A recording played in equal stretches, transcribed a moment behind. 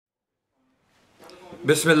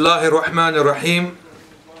بسم الله الرحمن الرحيم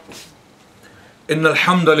إن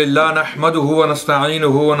الحمد لله نحمده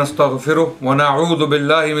ونستعينه ونستغفره ونعوذ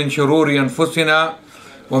بالله من شرور أنفسنا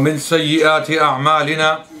ومن سيئات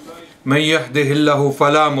أعمالنا من يهده الله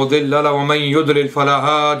فلا مضل له ومن يضلل فلا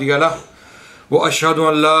هادي له وأشهد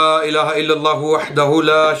أن لا إله إلا الله وحده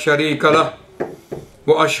لا شريك له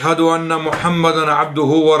وأشهد أن محمدا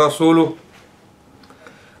عبده ورسوله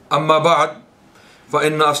أما بعد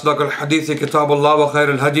فإن أصدق الحديث كتاب الله وخير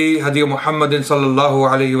الهدي هدي محمد صلى الله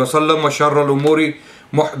عليه وسلم وشر الأمور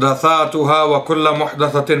محدثاتها وكل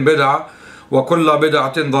محدثة بدعة وكل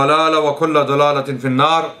بدعة ضلالة وكل ضلالة في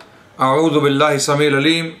النار. أعوذ بالله السميع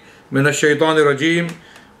العليم من الشيطان الرجيم.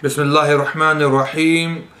 بسم الله الرحمن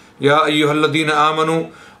الرحيم. يا أيها الذين آمنوا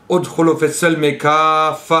ادخلوا في السلم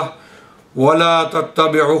كافة ولا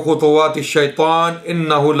تتبعوا خطوات الشيطان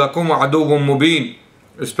إنه لكم عدو مبين.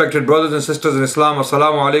 Respected brothers and sisters in Islam,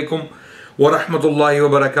 Assalamu alaikum wa rahmatullahi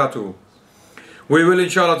wa barakatuh. We will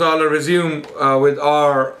inshallah ta'ala resume with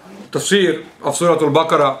our Tafsir of Surah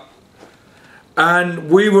Al-Baqarah,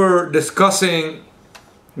 and we were discussing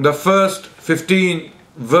the first 15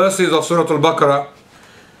 verses of Surah Al-Baqarah.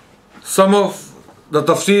 Some of the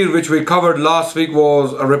Tafsir which we covered last week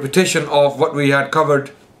was a repetition of what we had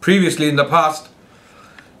covered previously in the past.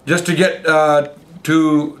 Just to get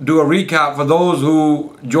to do a recap for those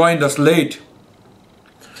who joined us late.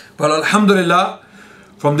 But alhamdulillah,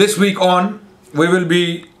 from this week on, we will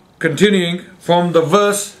be continuing from the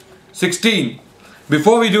verse 16.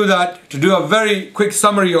 Before we do that, to do a very quick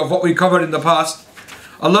summary of what we covered in the past,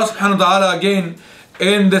 Allah subhanahu wa ta'ala again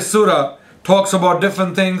in this surah talks about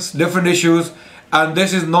different things, different issues, and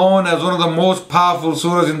this is known as one of the most powerful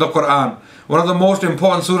surahs in the Qur'an, one of the most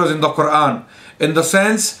important surahs in the Qur'an, in the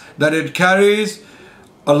sense that it carries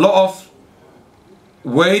a lot of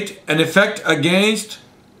weight and effect against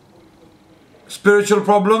spiritual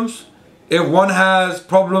problems. If one has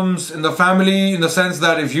problems in the family, in the sense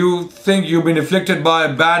that if you think you've been afflicted by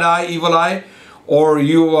a bad eye, evil eye, or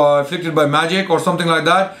you are afflicted by magic or something like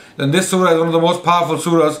that, then this surah is one of the most powerful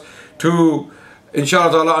surahs to,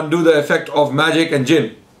 inshallah ta'ala, undo the effect of magic and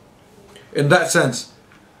jinn, in that sense.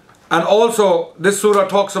 And also this surah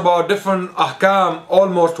talks about different ahkam.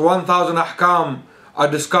 Almost 1,000 ahkam are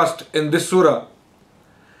discussed in this surah,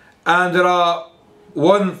 and there are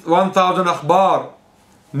 1,000 akhbar,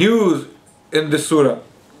 news, in this surah.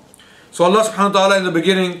 So Allah subhanahu wa ta'ala in the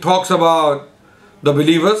beginning talks about the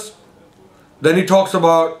believers, then He talks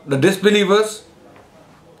about the disbelievers,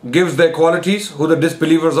 gives their qualities, who the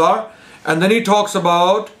disbelievers are, and then He talks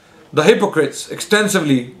about the hypocrites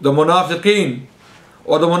extensively, the munafiqeen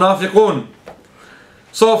or the munafiqun.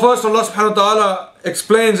 So first Allah subhanahu wa ta'ala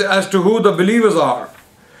explains as to who the believers are.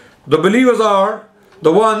 The believers are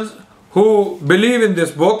the ones who believe in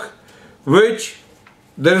this book, which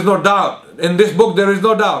there is no doubt. In this book there is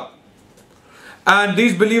no doubt. And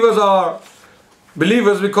these believers are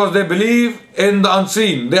believers because they believe in the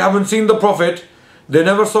unseen. They haven't seen the Prophet. They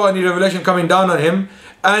never saw any revelation coming down on him,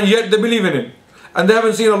 and yet they believe in him. And they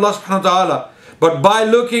haven't seen Allah subhanahu wa ta'ala. But by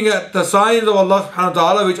looking at the signs of Allah subhanahu wa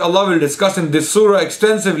ta'ala, which Allah will discuss in this surah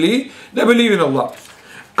extensively, they believe in Allah.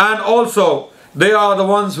 And also, they are the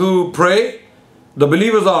ones who pray. The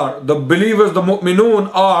believers, the mu'minun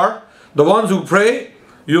are the ones who pray.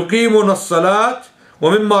 يُقِيمُونَ الصَّلَاةِ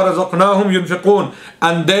وَمِمَّا رَزَقْنَاهُمْ يُنْفِقُونَ.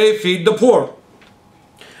 And they feed the poor.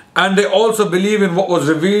 And they also believe in what was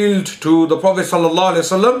revealed to the Prophet sallallahu alaihi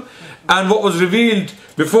wasallam and what was revealed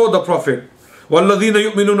before the Prophet.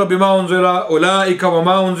 وَالَّذِينَ يُؤْمِنُونَ بِمَا أُنزِلَ أُولَٰئِكَ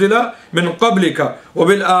وَمَا أُنزِلَ مِنْ قَبْلِكَ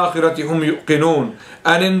وَبِالْآخِرَةِ هُمْ يُوقِنُونَ.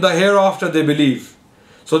 And in the hereafter they believe.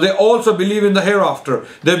 So they also believe in the hereafter.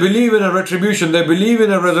 They believe in a retribution. They believe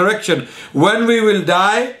in a resurrection. When we will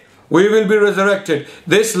die, we will be resurrected.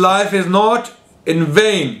 This life is not in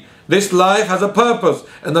vain. This life has a purpose.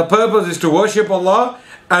 And the purpose is to worship Allah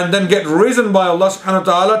and then get risen by Allah subhanahu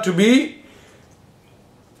wa ta'ala to be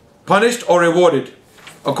punished or rewarded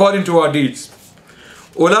according to our deeds.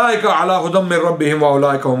 أُولَٰئِكَ عَلَىٰ هُدًى مِّن رَبِّهِمْ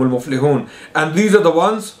وَأُولَٰئِكَ هُمُ الْمُفْلِحُونَ. And these are the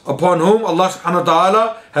ones upon whom Allah subhanahu wa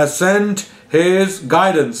ta'ala has sent His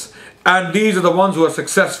guidance, and these are the ones who are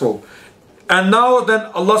successful. And now then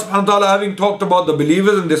Allah subhanahu wa ta'ala, having talked about the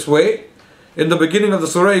believers in this way, in the beginning of the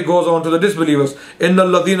surah He goes on to the disbelievers. إِنَّ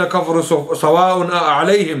الَّذِينَ كَفَرُوا سَوَاءٌ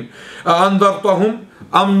عَلَيْهِمْ أَأَنذَرْتَهُمْ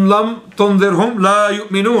أَمْ لَمْ تُنذِرْهُمْ لَا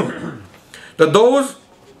يُؤْمِنُونَ. That those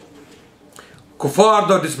Kuffar,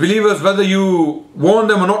 the disbelievers, whether you warn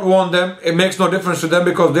them or not warn them, it makes no difference to them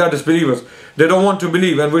because they are disbelievers. They don't want to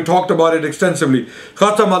believe, and we talked about it extensively.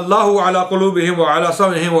 خَتَمَ اللَّهُ عَلَى قُلُوبِهِمْ وَعَلَى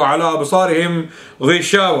سَمْعِهِمْ وَعَلَى أَبْصَارِهِمْ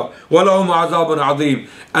غِشَاوَةٌ وَلَهُمْ عَذَابٌ عَظِيمٌ.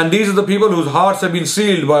 And these are the people whose hearts have been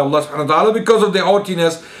sealed by Allah subhanahu wa ta'ala because of their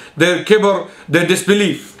haughtiness, their kibr, their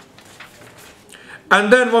disbelief.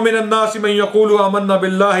 And then وَمِنَ النَّاسِ مَنْ يَقُولُ آمَنَّا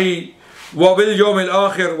بِاللَّهِ وَبِالْيَوْمِ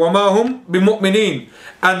الْآخِرِ وَمَا هُمْ بِمُؤْمِنِينَ.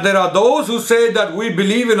 And there are those who say that we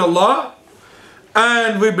believe in Allah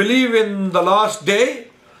and we believe in the last day,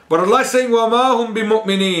 but Allah is saying وَمَا هُمْ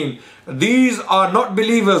بِمُؤْمِنِينَ. These are not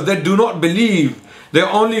believers, they do not believe. They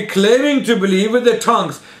are only claiming to believe with their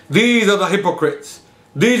tongues. These are the hypocrites.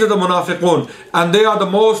 These are the munafiqun, and they are the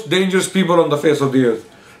most dangerous people on the face of the earth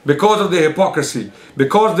because of their hypocrisy,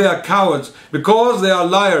 because they are cowards, because they are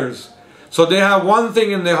liars. So they have one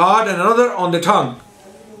thing in their heart and another on their tongue.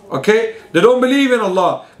 Okay? They don't believe in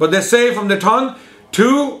Allah, but they say from their tongue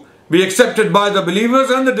to be accepted by the believers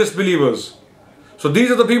and the disbelievers. So these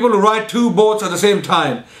are the people who ride two boats at the same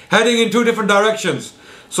time, heading in two different directions.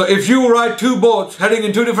 So if you ride two boats heading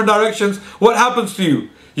in two different directions, what happens to you?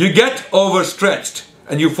 You get overstretched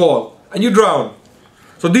and you fall and you drown.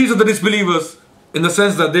 So these are the disbelievers in the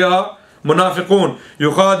sense that they are munafiqun.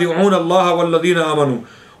 يُخَادِعُونَ اللَّهَ وَالَّذِينَ آمَنُوا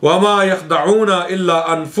وَمَا يَخْدَعُونَ إِلَّا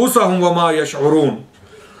أَنفُسَهُمْ وَمَا يَشْعُرُونَ.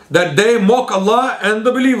 That they mock Allah and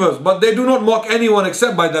the believers, but they do not mock anyone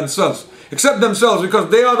except by themselves. Except themselves, because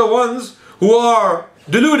they are the ones who are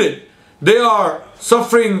deluded. They are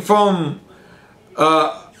suffering from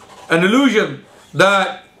an illusion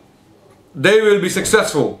that they will be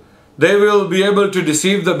successful. They will be able to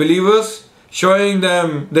deceive the believers, showing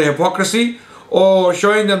them their hypocrisy, or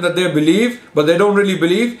showing them that they believe, but they don't really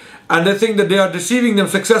believe, and they think that they are deceiving them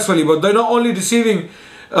successfully, but they're not only deceiving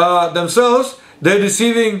themselves, they're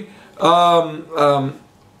deceiving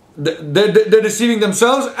they're deceiving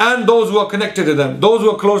themselves and those who are connected to them, those who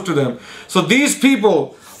are close to them. So these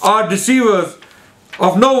people are deceivers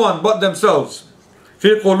of no one but themselves.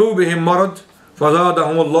 في قلوبهم مرض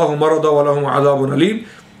فزادهم الله مرضا ولهم عذاب أليم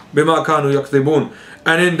بما كانوا يكذبون.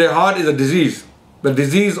 And in their heart is a disease, the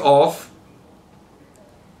disease of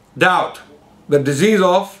doubt, the disease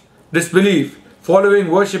of disbelief, following,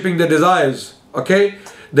 worshipping their desires. Okay,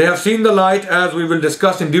 they have seen the light, as we will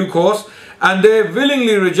discuss in due course, and they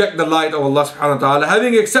willingly reject the light of Allah subhanahu wa ta'ala,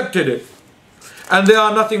 having accepted it. And they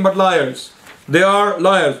are nothing but liars. They are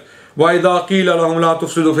liars. وَإِذَا قِيلَ لَهُمْ لَا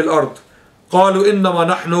تُفْسِدُوا فِي الْأَرْضِ قَالُوا إِنَّمَا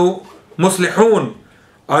نَحْنُ مُصْلِحُونَ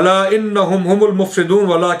أَلَا إِنَّهُمْ هُمُ الْمُفْسِدُونَ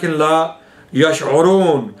وَلَكِنْ لَا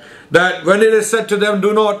يَشْعُرُونَ. That when it is said to them,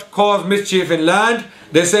 do not cause mischief in land,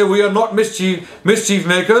 they say, we are not mischief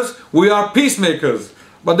makers, we are peacemakers.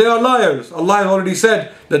 But they are liars. Allah has already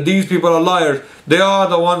said that these people are liars. They are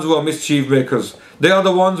the ones who are mischief makers. They are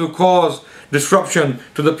the ones who cause disruption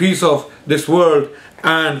to the peace of this world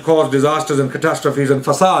and cause disasters and catastrophes and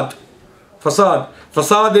fasad.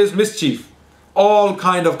 Fasad is mischief. All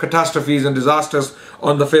kind of catastrophes and disasters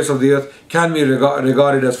on the face of the earth can be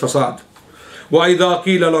regarded as fasad. وَإِذَا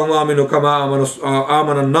قِيلَ لَهُمْ آمِنُوا كَمَا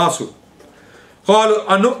آمَنَ النَّاسُ قَالُوا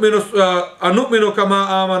أَنُؤْمِنُ كَمَا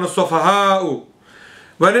آمَنَ السُّفَهَاءُ.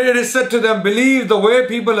 When it is said to them, believe the way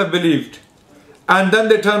people have believed, and then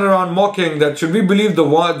they turn around mocking that should we believe the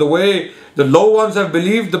way the low ones have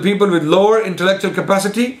believed, the people with lower intellectual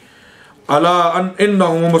capacity? أَلَا إِنَّهُمْ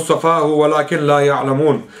هُمُ السَّفَاهُ وَلَكِنْ لَا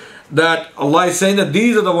يَعْلَمُونَ. That Allah is saying that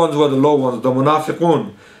these are the ones who are the low ones, the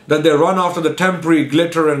munafiqun, that they run after the temporary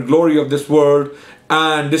glitter and glory of this world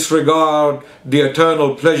and disregard the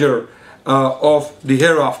eternal pleasure of the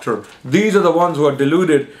hereafter. These are the ones who are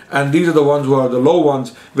deluded, and these are the ones who are the low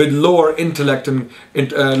ones with lower intellect and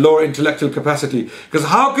lower intellectual capacity. Because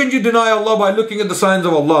how can you deny Allah by looking at the signs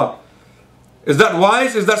of Allah? Is that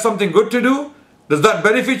wise? Is that something good to do? Does that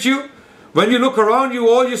benefit you? When you look around you,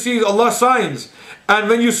 all you see is Allah's signs. And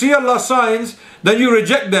when you see Allah's signs, then you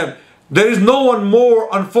reject them. There is no one more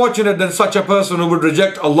unfortunate than such a person who would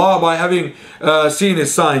reject Allah by having seen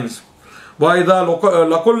His signs. وَإِذَا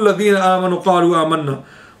لَقُوا الَّذِينَ آمَنُوا قَالُوا آمَنَّا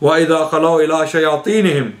وَإِذَا خَلَوْا إِلَىٰ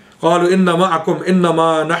شَيَاطِينِهِمْ قَالُوا إِنَّ مَعَكُمْ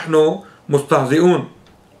إِنَّمَا نَحْنُ مُسْتَهْزِئُونَ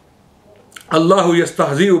اللَّهُ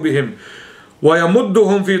يَسْتَهْزِئُ بِهِمْ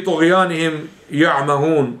وَيَمُدُّهُمْ فِي طُغْيَانِهِمْ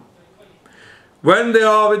يَعْمَهُونَ. When they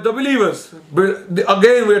are with the believers,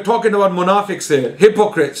 again we are talking about munafiqs here,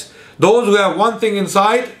 hypocrites, those who have one thing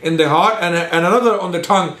inside in their heart and another on the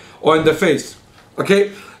tongue or in the face. Okay,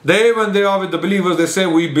 when they are with the believers, they say,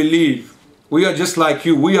 we believe, we are just like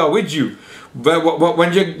you, we are with you.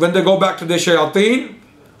 When they go back to their shayateen,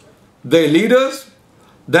 their leaders,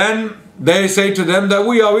 then they say to them that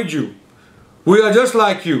we are with you, we are just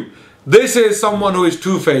like you. This is someone who is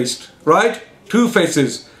two-faced, right? two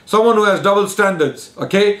faces, someone who has double standards,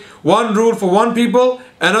 okay? One rule for one people,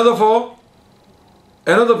 another for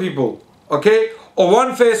another people, okay? Or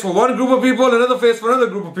one face for one group of people, another face for another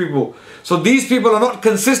group of people. So these people are not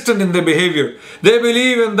consistent in their behavior. They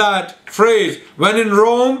believe in that phrase, when in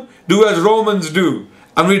Rome, do as Romans do.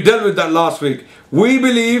 And we dealt with that last week. We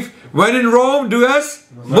believe, when in Rome, do as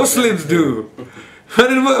Muslims do.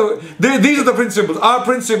 These are the principles. Our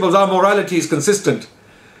principles, our morality is consistent.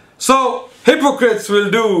 So hypocrites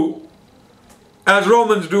will do as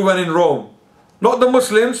Romans do when in Rome. Not the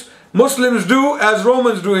Muslims. Muslims do as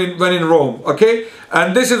Romans do when in Rome. Okay?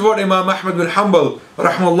 And this is what Imam Ahmad bin Hanbal,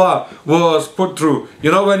 rahmahullah, was put through.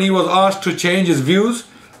 You know, when he was asked to change his views,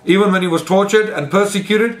 even when he was tortured and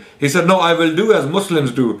persecuted, he said, no, I will do as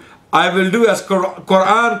Muslims do. I will do as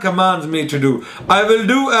Qur'an commands me to do. I will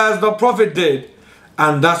do as the Prophet did.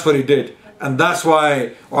 And that's what he did. And that's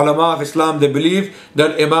why ulama of Islam, they believe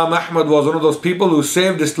that Imam Ahmad was one of those people who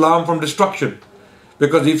saved Islam from destruction.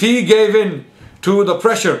 Because if he gave in to the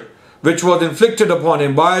pressure which was inflicted upon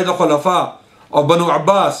him by the Khulafa of Banu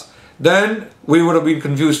Abbas, then we would have been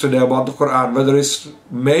confused today about the Qur'an, whether it's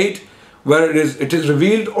made, whether it is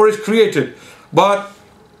revealed or it's created. But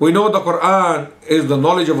we know the Qur'an is the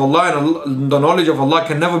knowledge of Allah, and the knowledge of Allah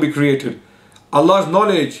can never be created. Allah's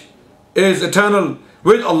knowledge is eternal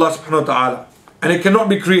with Allah subhanahu wa ta'ala, and it cannot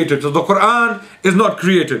be created. So the Qur'an is not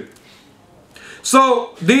created.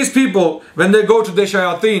 So these people, when they go to the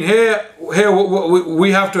shayateen, here we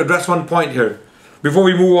have to address one point here before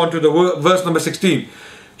we move on to the verse number 16.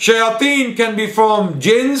 Shayateen can be from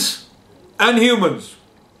jinns and humans.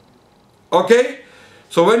 Okay?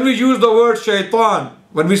 So when we use the word shaitan,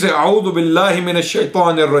 when we say A'udhu billahi minash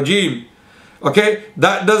shaitanir rajim, okay,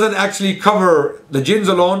 that doesn't actually cover the jinns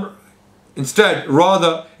alone. Instead,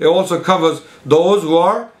 rather, it also covers those who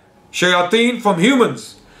are shayateen from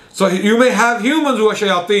humans. So you may have humans who are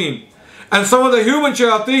shayateen, and some of the human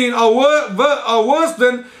shayateen are worse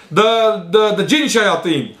than the jinn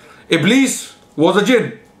shayateen. Iblis was a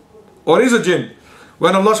jinn, or is a jinn.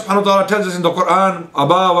 When Allah subhanahu wa ta'ala tells us in the Qur'an,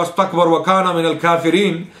 Aba wastakbar wa kana min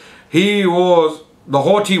al-kafirin, he was the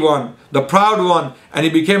haughty one, the proud one, and he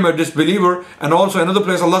became a disbeliever. And also another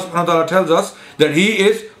place Allah subhanahu wa ta'ala tells us that he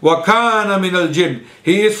is wa kana min al-jinn.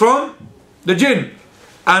 He is from the jinn,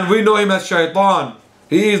 and we know him as shaitan.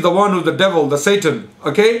 He is the one who's the devil, the Satan,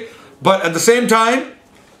 okay? But at the same time,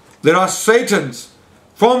 there are Satans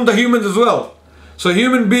from the humans as well. So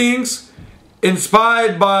human beings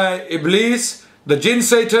inspired by Iblis, the jinn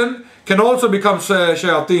Satan, can also become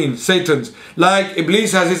shayateen, Satans. Like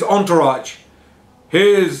Iblis has his entourage,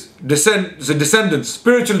 his descendants,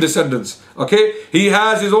 spiritual descendants, okay? He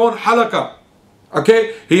has his own halakah,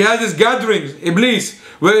 okay? He has his gatherings, Iblis,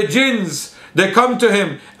 where jinns, they come to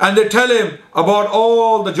him and they tell him about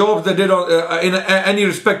all the jobs they did in any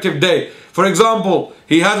respective day. For example,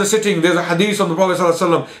 he has a sitting, there's a hadith on the Prophet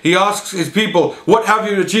ﷺ. He asks his people, what have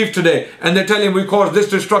you achieved today? And they tell him, we caused this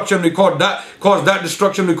destruction, we caused that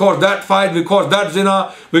destruction, we caused that fight, we caused that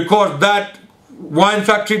zina, we caused that wine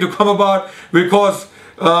factory to come about, we caused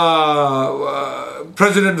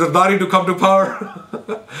President Zardari to come to power.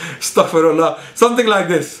 Astaghfirullah. Something like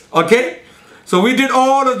this, okay? So we did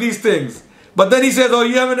all of these things. But then he says, oh,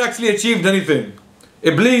 you haven't actually achieved anything.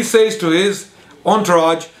 Iblis says to his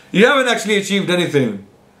entourage, you haven't actually achieved anything.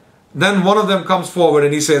 Then one of them comes forward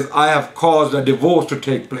and he says, I have caused a divorce to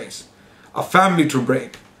take place, a family to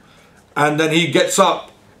break. And then he gets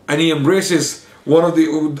up and he embraces one of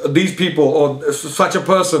these people, or such a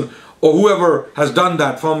person, or whoever has done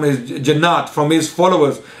that from his jannat, from his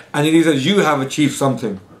followers, and he says, you have achieved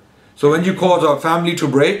something. So when you cause a family to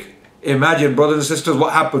break, imagine, brothers and sisters,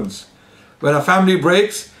 what happens. When a family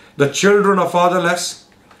breaks, the children are fatherless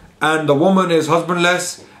and the woman is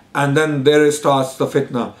husbandless, and then there starts the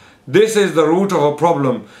fitna. This is the root of a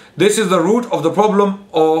problem. This is the root of the problem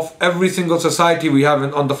of every single society we have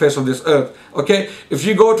on the face of this earth. Okay? If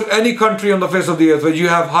you go to any country on the face of the earth where you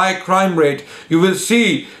have high crime rate, you will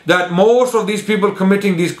see that most of these people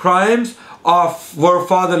committing these crimes were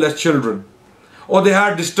fatherless children, or they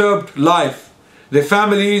had disturbed life. Their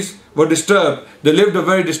families were disturbed. They lived a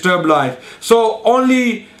very disturbed life. So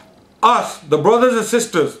only us, the brothers and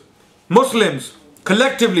sisters, Muslims,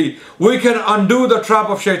 collectively, we can undo the trap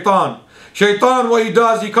of shaitan. Shaitan, what he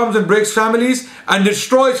does, he comes and breaks families and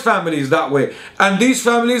destroys families that way. And these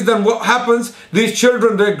families, then what happens? These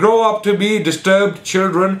children, they grow up to be disturbed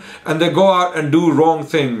children, and they go out and do wrong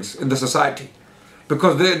things in the society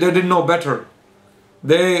because they didn't know better.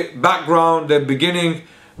 Their background, their beginning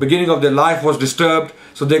of their life was disturbed,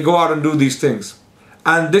 so they go out and do these things.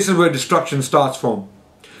 And this is where destruction starts from.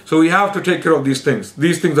 So we have to take care of these things.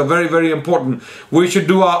 These things are very, very important. We should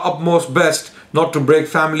do our utmost best not to break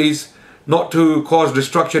families, not to cause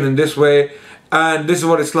destruction in this way. And this is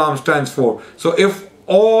what Islam stands for. So if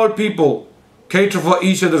all people cater for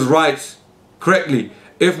each other's rights correctly,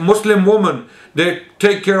 if Muslim women, they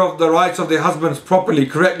take care of the rights of their husbands properly,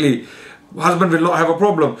 correctly, husband will not have a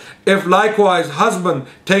problem. If likewise husband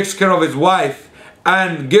takes care of his wife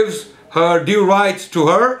and gives her due rights to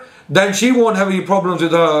her, then she won't have any problems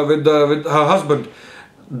with her husband.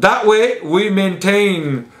 That way we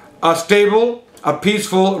maintain a stable, a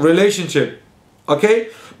peaceful relationship.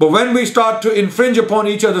 Okay? But when we start to infringe upon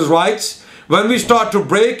each other's rights, when we start to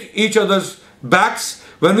break each other's backs,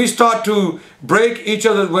 when we start to break each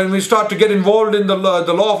other, when we start to get involved in the law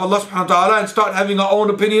of Allah subhanahu wa ta'ala and start having our own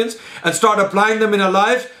opinions and start applying them in our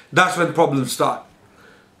lives, that's when problems start.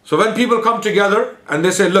 So when people come together and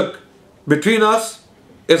they say, look, between us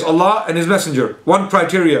is Allah and His Messenger. One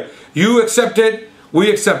criteria. You accept it, we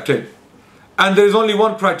accept it. And there is only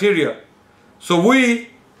one criteria. So we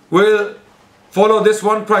will follow this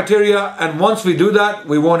one criteria, and once we do that,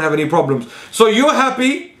 we won't have any problems. So you're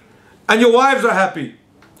happy and your wives are happy,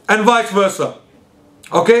 and vice versa.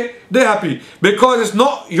 Okay? They're happy because it's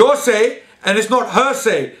not your say and it's not her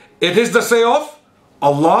say. It is the say of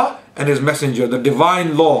Allah and His Messenger, the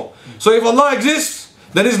divine law. So if Allah exists,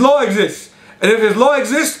 then His law exists. And if His law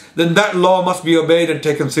exists, then that law must be obeyed and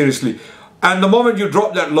taken seriously. And the moment you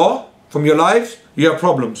drop that law from your lives, you have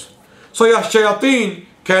problems. So your shayateen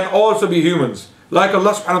can also be humans. Like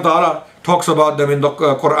Allah subhanahu wa ta'ala talks about them in the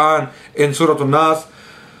Qur'an, in Surah An-Nas.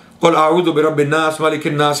 قل أعوذ برب الناس ملك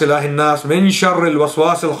الناس إله الناس من شر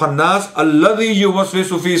الوسواس الخناس الذي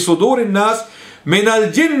يوسوس في صدور الناس من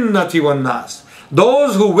الجنة والناس.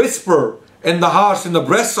 Those who whisper in the hearts, in the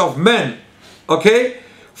breasts of men, okay,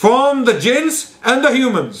 from the jinns and the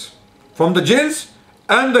humans. From the jinns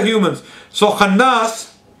and the humans. So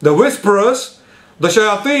khannas, the whisperers, the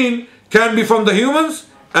shayateen, can be from the humans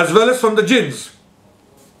as well as from the jinns.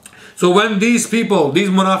 So when these people, these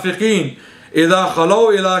munafiqeen, إِذَا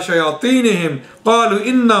خَلَوْا إِلَىٰ شَيَاطِينِهِمْ قَالُوا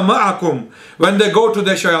إِنَّا مَعَكُمْ, when they go to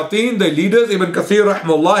their shayateen, the leaders, Ibn Kathir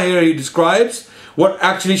rahimahullah, here he describes what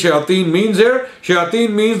actually shayateen means here.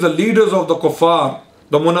 Shayateen means the leaders of the kuffar,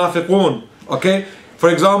 the munafiqun. Okay? For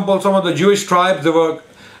example, some of the Jewish tribes, they were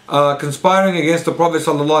conspiring against the Prophet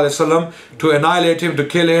ﷺ to annihilate him, to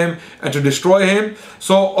kill him, and to destroy him.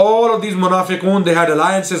 So all of these munafiqun, they had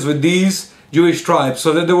alliances with these Jewish tribes,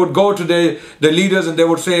 so that they would go to the leaders and they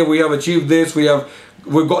would say, we have achieved this,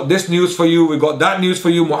 we've got this news for you, we got that news for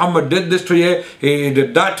you, Muhammad did this today, he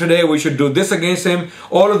did that today, we should do this against him.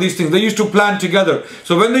 All of these things, they used to plan together.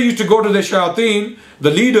 So when they used to go to the shayateen,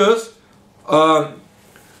 the leaders, Ru'usul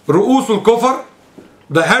Kufr,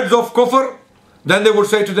 the heads of Kufr, then they would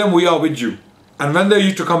say to them, we are with you. And when they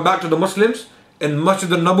used to come back to the Muslims in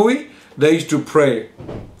Masjid al-Nabawi, they used to pray.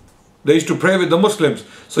 They used to pray with the Muslims.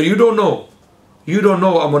 So you don't know. You don't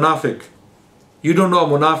know a munafiq. You don't know a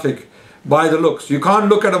munafiq by the looks. You can't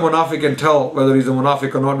look at a munafiq and tell whether he's a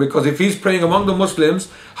munafiq or not, because if he's praying among the Muslims,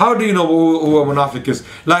 how do you know who a munafiq is?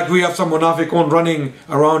 Like we have some munafiqun running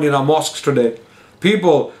around in our mosques today.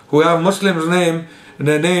 People who have Muslims' name in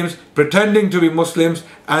their names, pretending to be Muslims,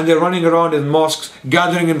 and they're running around in mosques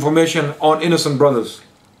gathering information on innocent brothers.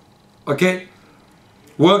 Okay?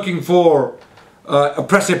 Working for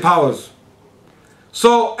oppressive powers.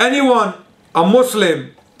 So anyone, a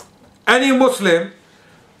Muslim, any Muslim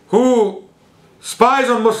who spies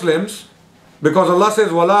on Muslims, because Allah says,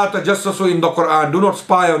 وَلَا تَجَسَّسُوا in the Qur'an, do not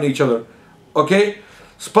spy on each other. Okay?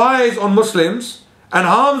 Spies on Muslims and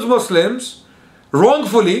harms Muslims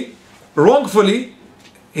wrongfully,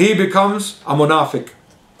 he becomes a munafiq.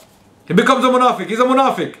 He becomes a munafiq. He's a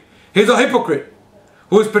munafiq. He's a hypocrite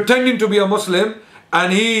who is pretending to be a Muslim,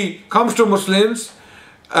 and he comes to Muslims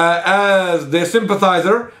as their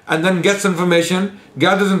sympathizer, and then gets information,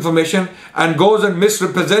 gathers information, and goes and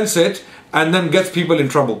misrepresents it, and then gets people in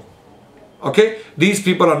trouble. Okay? These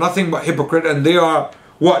people are nothing but hypocrite, and they are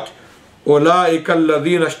what? أُولَٰئِكَ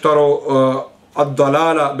الَّذِينَ اشْتَرَوْا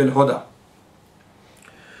الضَّلَالَ بِالْهُدَى.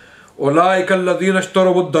 أُولَٰئِكَ الَّذِينَ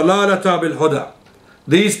اشْتَرَوْا الضَّلَالَةَ بِالْهُدَى.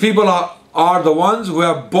 These people are the ones who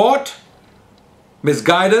have bought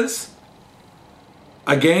misguidance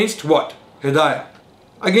against what? Hidayah.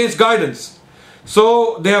 Against guidance.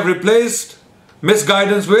 So they have replaced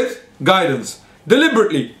misguidance with guidance.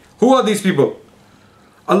 Deliberately. Who are these people?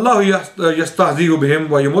 Allah yastahzi'u bihim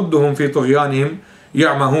wa yamudduhum fi tughyanihim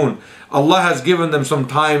ya'mahun. Allah has given them some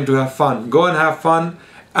time to have fun. Go and have fun,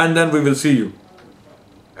 and then we will see you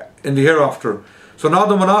in the hereafter. So now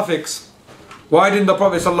the munafiqs, Why didn't the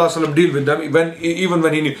Prophet ﷺ deal with them even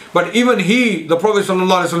when he knew? But even the Prophet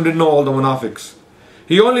ﷺ didn't know all the munafiqs.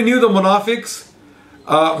 He only knew the munafiqs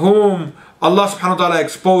whom Allah subhanahu wa ta'ala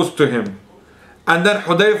exposed to him. And then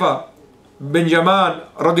Hudayfa bin Yaman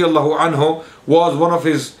radiallahu anhu was one of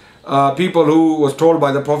his people who was told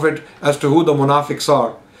by the Prophet as to who the munafiqs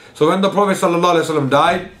are. So when the Prophet ﷺ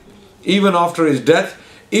died, even after his death,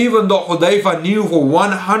 even though Hudayfa knew for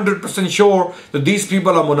 100% sure that these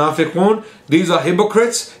people are munafiqun, these are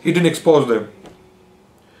hypocrites, he didn't expose them.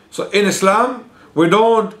 So in Islam, we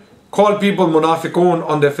don't call people munafiqun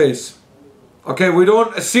on their face. Okay, we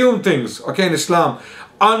don't assume things, okay, in Islam,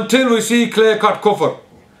 until we see clear-cut kufr.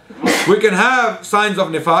 We can have signs of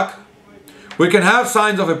nifaq, we can have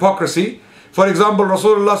signs of hypocrisy. For example,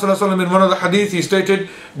 Rasulullah ﷺ in one of the hadith, he stated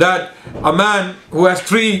that a man who has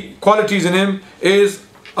 3 qualities in him is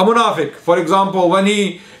a munafiq. For example, when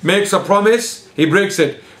he makes a promise, he breaks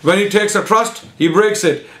it. When he takes a trust, he breaks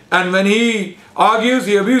it. And when he argues,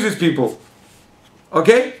 he abuses people.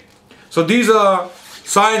 Okay? So these are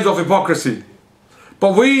signs of hypocrisy.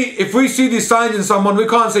 But if we see these signs in someone, we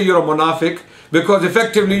can't say you're a munafiq, because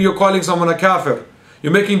effectively you're calling someone a kafir.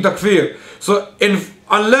 You're making takfir. So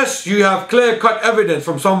unless you have clear-cut evidence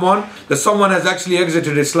from someone that someone has actually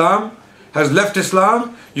exited Islam, has left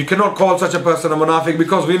Islam, you cannot call such a person a munafiq,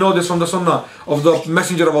 because we know this from the sunnah of the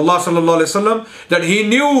Messenger of Allah sallallahu alaihi wasallam, that he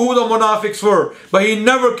knew who the munafiqs were, but he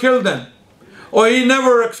never killed them, or he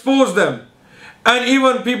never exposed them. And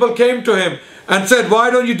even people came to him and said, why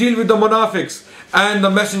don't you deal with the munafiqs? And the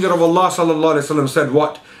Messenger of Allah sallallahu alaihi wasallam said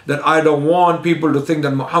what? That I don't want people to think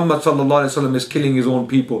that Muhammad sallallahu alaihi wasallam is killing his own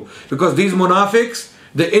people. Because these munafiqs,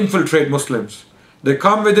 they infiltrate Muslims. They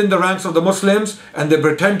come within the ranks of the Muslims and they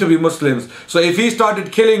pretend to be Muslims. So if he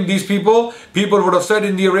started killing these people, people would have said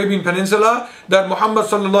in the Arabian Peninsula that Muhammad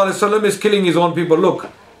sallallahu alaihi wasallam is killing his own people. Look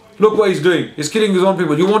what he's doing. He's killing his own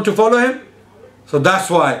people. You want to follow him? So that's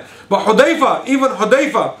why. But Hudayfa, even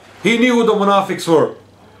Hudayfa, he knew who the munafiqs were.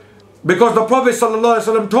 Because the Prophet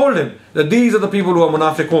ﷺ told him that these are the people who are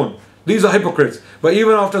munafiqun. These are hypocrites. But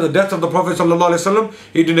even after the death of the Prophet ﷺ,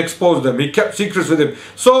 he didn't expose them. He kept secrets with him.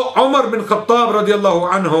 So Umar bin Khattab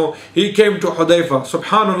radiallahu anhu, he came to Hudayfa.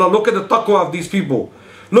 Subhanallah, look at the taqwa of these people.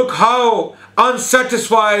 Look how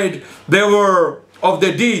unsatisfied they were of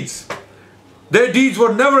their deeds. Their deeds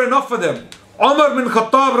were never enough for them. Umar bin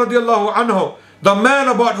Khattab radiallahu anhu, the man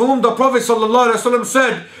about whom the Prophet ﷺ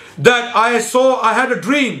said that I had a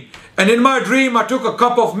dream. And in my dream, I took a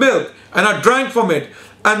cup of milk and I drank from it.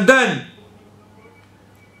 And then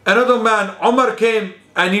another man, Umar, came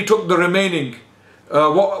and he took the remaining,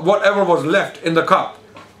 whatever was left in the cup,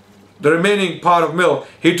 the remaining part of milk,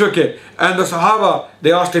 he took it. And the Sahaba,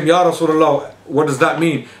 they asked him, Ya Rasulullah, what does that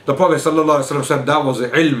mean? The Prophet ﷺ said that was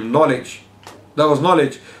ilm, knowledge. That was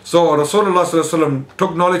knowledge. So Rasulullah ﷺ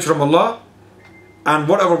took knowledge from Allah, and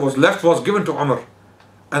whatever was left was given to Umar.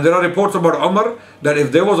 And there are reports about Umar that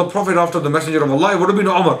if there was a prophet after the Messenger of Allah, it would have been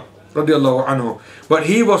Umar radiallahu anhu. But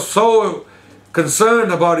he was so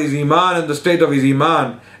concerned about his iman and the state of his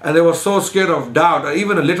iman, and they were so scared of doubt, or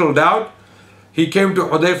even a little doubt, he came to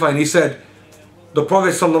Hudayfa and he said, the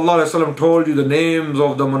Prophet sallallahu alaihi wasallam told you the names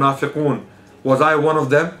of the munafiqun. Was I one of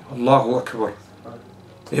them? Allahu Akbar.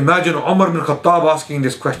 Imagine Umar bin Khattab asking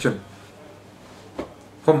this question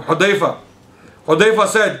from Hudayfa. Hudayfa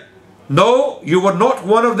said, no, you were not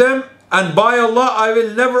one of them, and by Allah, I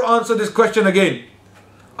will never answer this question again.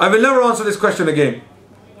 I will never answer this question again.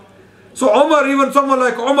 So Umar, even someone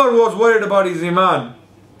like Umar was worried about his iman.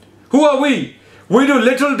 Who are we? We do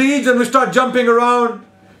little deeds and we start jumping around,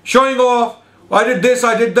 showing off. I did this,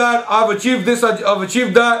 I did that, I've achieved this, I've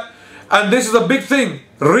achieved that. And this is a big thing.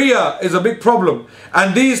 Riya is a big problem.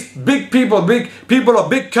 And these big people of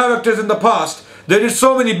big characters in the past, they did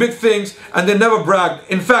so many big things and they never bragged.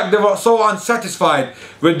 In fact, they were so unsatisfied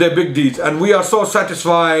with their big deeds. And we are so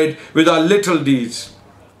satisfied with our little deeds.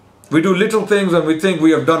 We do little things and we think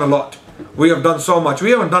we have done a lot. We have done so much. We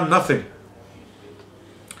haven't done nothing.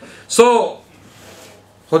 So,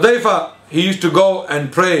 Hudayfa, he used to go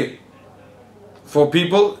and pray for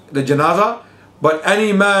people, the janazah. But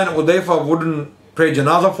any man Hudayfa wouldn't pray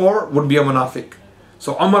janazah for would be a munafiq.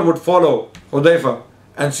 So Umar would follow Hudayfa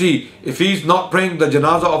and see if he's not praying the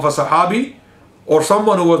janazah of a sahabi or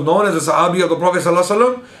someone who was known as a sahabi of the Prophet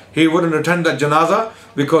ﷺ, he wouldn't attend that janazah,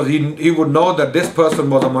 because he would know that this person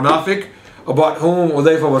was a munafiq about whom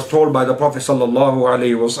Hudayfa was told by the Prophet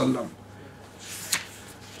ﷺ.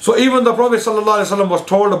 So even the Prophet ﷺ was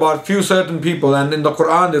told about few certain people, and in the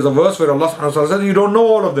Qur'an there's a verse where Allah subhanahu wa ta'ala says, you don't know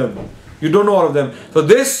all of them. You don't know all of them. So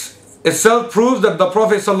this itself proves that the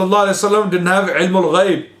Prophet ﷺ didn't have ilmul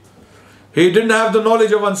ghaib. He didn't have the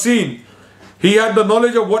knowledge of unseen. He had the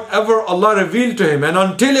knowledge of whatever Allah revealed to him, and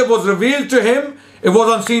until it was revealed to him, it was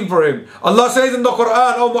unseen for him. Allah says in the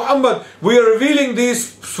Qur'an, "O Muhammad, we are revealing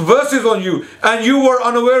these verses on you, and you were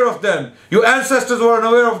unaware of them. Your ancestors were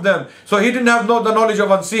unaware of them." So he didn't have the knowledge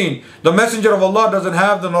of unseen. The Messenger of Allah doesn't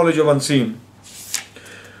have the knowledge of unseen.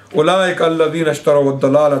 أُولَٰئِكَ الَّذِينَ اشْتَرَوُا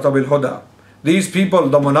الضَّلَالَةَ بِالْهُدَىٰ. These people,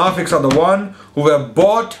 the munafiqs, are the one who have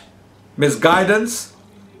bought misguidance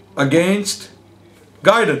against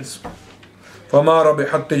guidance. فَمَا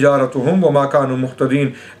رَبِحَتْ تِجَارَتُهُمْ وَمَا كَانُوا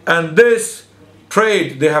مُهْتَدِينَ. And this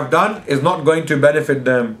trade they have done is not going to benefit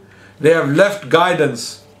them. They have left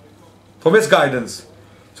guidance for misguidance.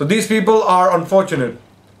 So these people are unfortunate.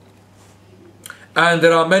 And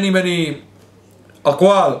there are many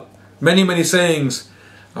aqwal, many sayings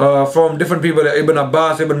from different people, Ibn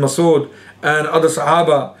Abbas, Ibn Masud and other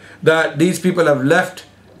Sahaba, that these people have left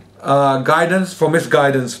guidance for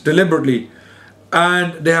misguidance deliberately.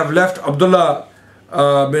 And they have left Abdullah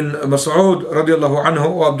bin Mas'ud radiallahu anhu,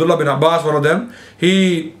 or Abdullah bin Abbas, one of them,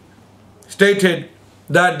 he stated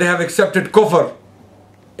that they have accepted kufr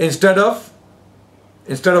instead of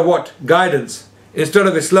what? Guidance, instead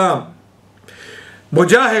of Islam.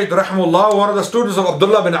 Mujahid rahimahullah, one of the students of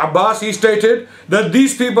Abdullah bin Abbas, he stated that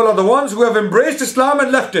these people are the ones who have embraced Islam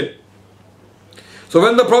and left it. So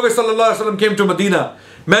when the Prophet ﷺ came to Medina,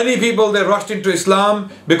 many people, they rushed into Islam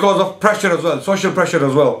because of pressure as well, social pressure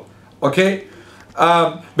as well. Okay?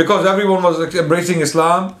 Because everyone was embracing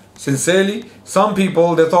Islam sincerely. Some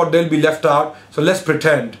people, they thought they'll be left out, so let's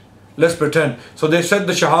pretend. So they said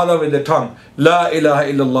the shahada with their tongue, La ilaha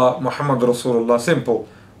illallah Muhammad Rasulullah. Simple.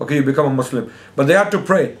 Okay, you become a Muslim. But they had to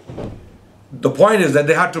pray. The point is that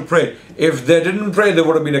they had to pray. If they didn't pray, they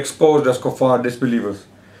would have been exposed as kuffar, disbelievers.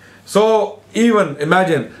 So even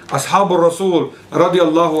imagine Ashabul Rasul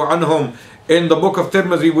radiallahu anhum. In the book of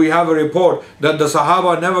Tirmidhi, we have a report that the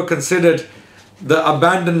Sahaba never considered the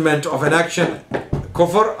abandonment of an action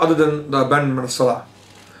kufr other than the abandonment of salah.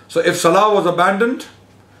 So if salah was abandoned,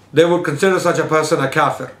 they would consider such a person a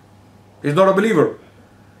kafir. He's not a believer.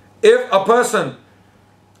 If a person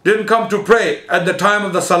didn't come to pray at the time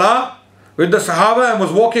of the salah with the Sahaba and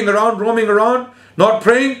was walking around, roaming around, not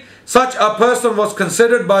praying, such a person was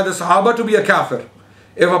considered by the Sahaba to be a kafir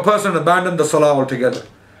if a person abandoned the salah altogether.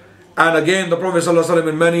 And again, the Prophet ﷺ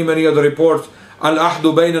in many other reports,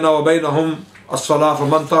 Al-ahdu baynana wa baynahum as-salah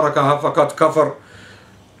faman tarakaha faqad kafar.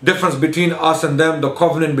 Difference between us and them, the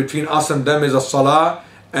covenant between us and them is as-salah,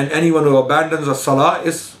 and anyone who abandons as-salah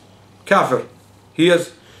is kafir. He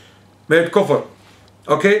has made kufr.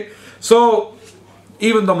 Okay, so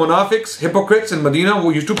even the munafiqs, hypocrites in Medina,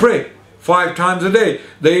 who used to pray 5 times a day,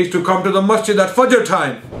 they used to come to the masjid at Fajr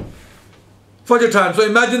time. Fajr time. So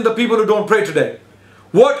imagine the people who don't pray today.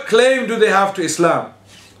 What claim do they have to Islam?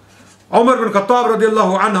 Umar bin Khattab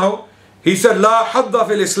radiallahu anhu, he said, La hadda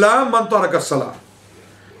fil Islam man taraka salah.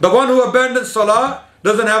 The one who abandons salah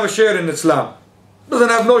doesn't have a share in Islam. Doesn't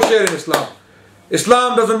have no share in Islam.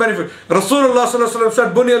 Islam doesn't benefit. Rasulullah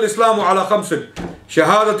said, Bunya al-Islamu ala khamsin.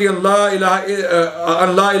 Shahadati an la ilaha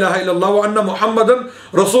illallah wa anna Muhammadan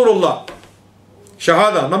Rasulullah.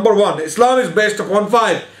 Shahada, number 1. Islam is based upon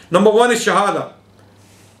 5. Number 1 is Shahada.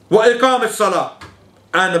 Wa iqam as-salah.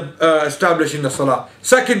 And establishing the salah.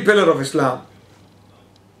 Second pillar of Islam.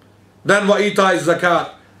 Then wa ita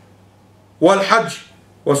zakat. Wal hajj.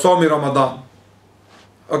 Wa sawmi Ramadan.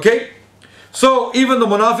 Okay? So even the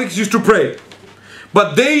munafiqs used to pray.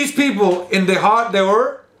 But these people, in their heart, they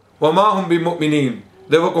were وَمَا هُمْ بِمُؤْمِنِينَ.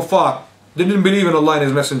 They were kuffar. They didn't believe in Allah and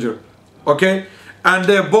His Messenger. Okay? And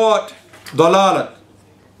they bought dalalat.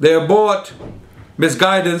 They bought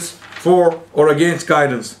misguidance for or against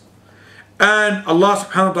guidance. And Allah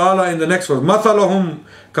subhanahu wa ta'ala in the next verse, مَثَلَهُمْ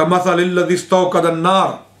كَمَثَلِ الَّذِي اسْتَوْقَدَ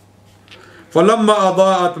النَّارِ فَلَمَّا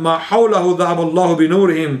أَضَاءَتْ مَا حَوْلَهُ ذَهَبَ اللَّهُ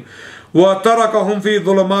بِنُورِهِمْ وَتَرَكَهُمْ فِي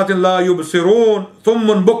ظُلُمَاتٍ لَا يُبْصِرُونَ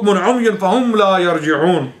ثُمٌّ بُكْمٌ عُمْيٌ فَهُمْ لَا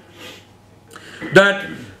يَرْجِعُونَ. That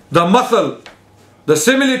the mathal, the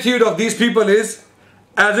similitude of these people is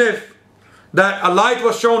as if that a light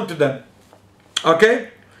was shown to them. Okay?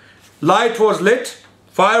 Light was lit,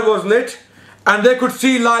 fire was lit, and they could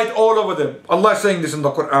see light all over them. Allah is saying this in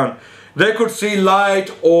the Qur'an. They could see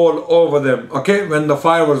light all over them. Okay? When the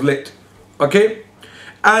fire was lit. Okay?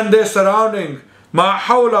 And their surrounding, مَا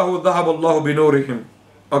حَوْلَهُ ذَهَبَ اللَّهُ بِنُورِهِمْ.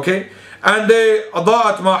 Okay? And they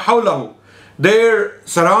أَضَاءَتْ مَا حَوْلَهُ. Their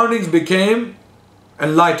surroundings became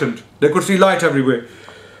enlightened. They could see light everywhere.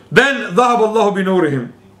 Then ذَهَبَ اللَّهُ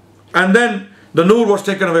بِنُورِهِمْ. And then the nur was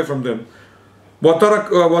taken away from them.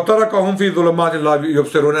 وَتَرَكَهُمْ فِي ظُلُمَاتٍ لَا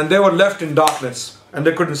يُبْصِرُونَ. And they were left in darkness. And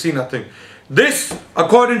they couldn't see nothing. This,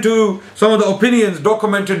 according to some of the opinions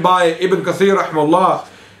documented by Ibn Kathir rahimahullah,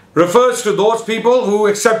 refers to those people who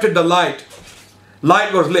accepted the light.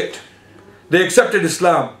 Light was lit. They accepted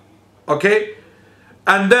Islam. Okay?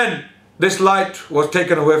 And then this light was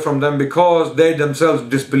taken away from them because they themselves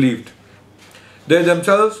disbelieved. They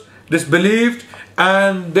themselves disbelieved,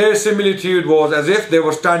 and their similitude was as if they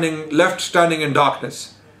were left standing in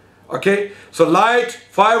darkness. Okay? So light,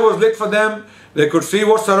 fire was lit for them. They could see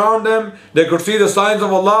what's around them. They could see the signs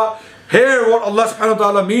of Allah. Here what Allah subhanahu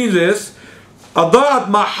wa ta'ala means is, أَضَاءَتْ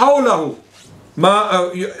مَا حَوْلَهُ.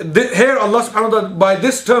 Here Allah subhanahu wa ta'ala, by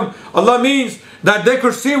this term, Allah means that they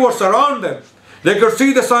could see what's around them. They could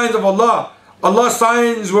see the signs of Allah. Allah's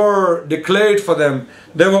signs were declared for them.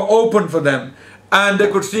 They were open for them. And they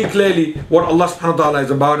could see clearly what Allah subhanahu wa ta'ala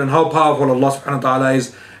is about and how powerful Allah subhanahu wa ta'ala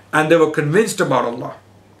is. And they were convinced about Allah.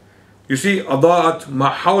 You see, أَضَاءَتْ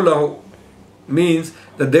مَا حَوْلَهُ means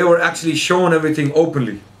that they were actually shown everything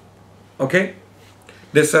openly. Okay?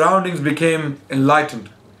 Their surroundings became enlightened.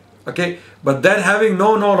 Okay? But then, having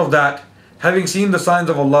known all of that, having seen the signs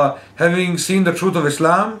of Allah, having seen the truth of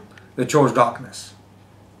Islam, they chose darkness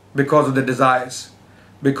because of their desires,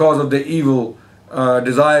 because of the evil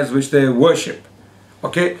desires which they worship.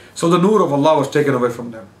 Okay? So the nur of Allah was taken away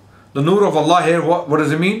from them. The nur of Allah here, what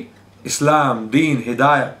does it mean? Islam, deen,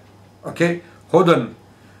 hidayah. Okay? Hudan,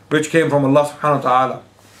 which came from Allah subhanahu wa ta'ala.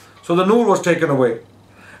 So the nur was taken away.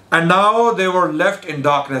 And now they were left in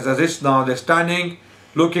darkness, as if now they're standing,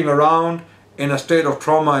 looking around in a state of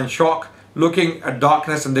trauma and shock, looking at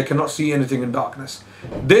darkness, and they cannot see anything in darkness.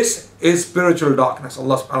 This is spiritual darkness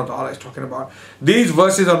Allah subhanahu wa ta'ala is talking about. These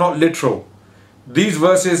verses are not literal. These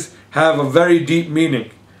verses have a very deep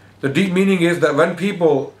meaning. The deep meaning is that when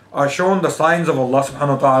people are shown the signs of Allah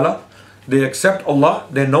subhanahu wa ta'ala, they accept Allah,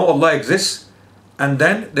 they know Allah exists, and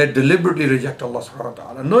then they deliberately reject Allah subhanahu wa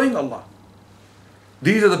ta'ala, knowing Allah.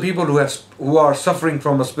 These are the people who are suffering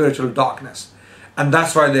from a spiritual darkness. And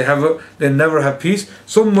that's why they never have peace.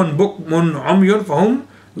 Summun bukmun umyun fahum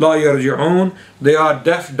la yarji'un. They are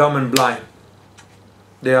deaf, dumb and blind.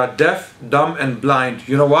 They are deaf, dumb and blind.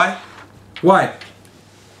 You know why? Why?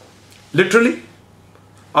 Literally?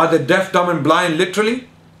 Are they deaf, dumb and blind literally?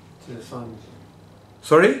 To the signs.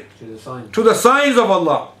 Sorry? To the signs. To the signs of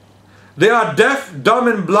Allah. They are deaf, dumb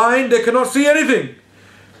and blind. They cannot see anything.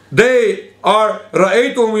 They are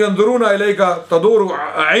رَأَيْتُهُمْ يَنْظُرُونَ إِلَيْكَ تَدُورُ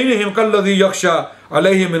عَيْنِهِمْ كَالَّذِي يَخْشَى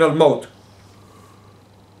عَلَيْهِ مِنَ الْمَوْتِ.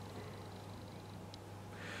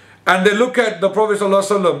 And they look at the Prophet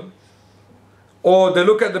ﷺ, or they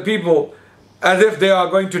look at the people as if they are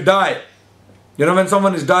going to die. You know, when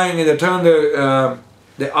someone is dying and they turn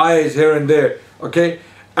their eyes here and there, okay?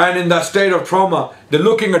 And in that state of trauma, they're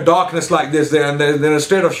looking at darkness like this, and they're in a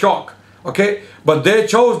state of shock, okay? But they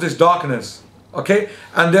chose this darkness, okay?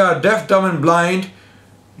 And they are deaf, dumb and blind.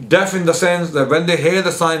 Deaf in the sense that when they hear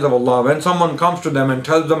the signs of Allah, when someone comes to them and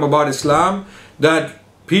tells them about Islam, that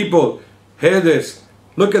people hear this,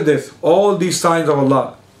 look at this, all these signs of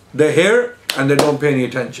Allah, they hear and they don't pay any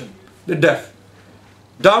attention. They're deaf.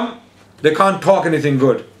 Dumb, they can't talk anything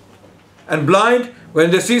good. And blind,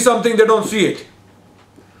 when they see something, they don't see it.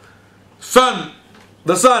 Sun,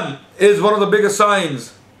 the sun is one of the biggest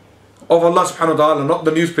signs of Allah subhanahu wa ta'ala, not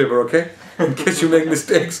the newspaper, okay? In case you make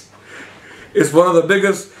mistakes. It's one of the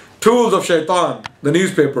biggest tools of shaitan, the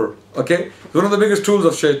newspaper, okay? It's one of the biggest tools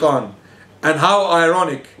of shaitan. And how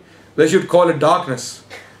ironic, they should call it darkness.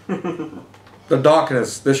 The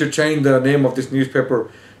darkness. They should change the name of this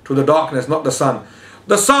newspaper to the darkness, not the sun.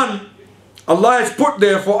 The sun, Allah has put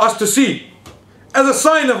there for us to see as a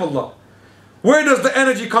sign of Allah. Where does the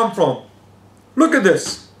energy come from? Look at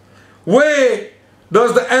this. Where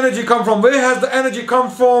does the energy come from? Where has the energy come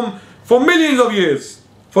from for millions of years?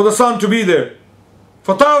 For the sun to be there.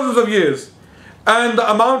 For thousands of years. And the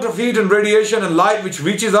amount of heat and radiation and light which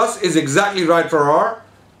reaches us is exactly right for our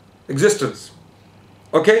existence.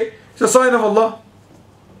 Okay? It's a sign of Allah.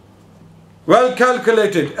 Well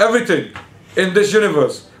calculated, everything in this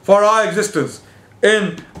universe for our existence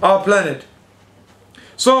in our planet.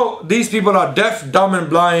 So these people are deaf, dumb and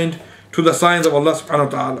blind to the signs of Allah subhanahu wa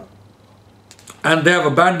ta'ala. And they have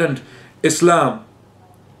abandoned Islam.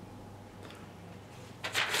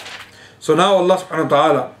 So now Allah subhanahu wa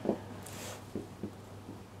ta'ala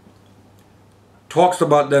talks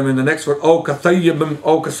about them in the next verse. أو كصيب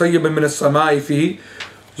من السماء فيه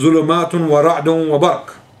ظلمات ورعد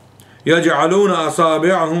وبرق يجعلون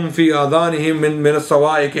أصابعهم في آذانهم من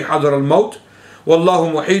الصواعق حذر الموت والله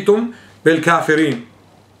محيط بالكافرين.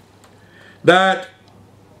 That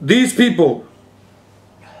these people,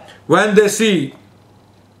 when they see,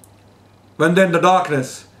 when they're in the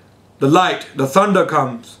darkness, the light, the thunder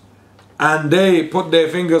comes, and they put their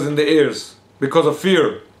fingers in their ears because of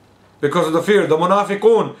fear. Because of the fear. The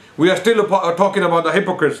munafiqun, we are still talking about the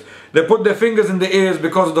hypocrites. They put their fingers in the ears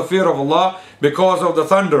because of the fear of Allah, because of the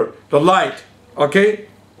thunder, the light. Okay?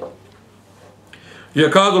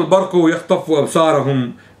 يَكَادُ الْبَرْقُ يَخْطَفُ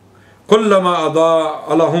أَبْصَارَهُمْ كُلَّمَا أَضَاءَ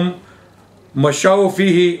لَهُمْ مَشَّوْا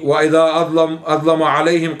فِيهِ وَإِذَا أَظْلَمَ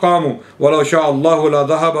عَلَيْهِمْ قَامُوا وَلَوْ شَاءَ اللَّهُ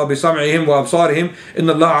لَذَهَبَ بِسَمْعِهِمْ وَأَبْصَارِهِمْ إِنَّ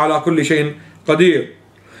اللَّهَ عَلَى كُلِّ شَيْءٍ قَدِيرٌ.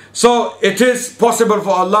 So it is possible for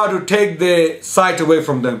Allah to take their sight away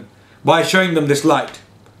from them by showing them this light.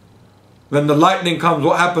 When the lightning comes,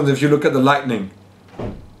 what happens if you look at the lightning?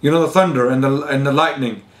 You know, the thunder and the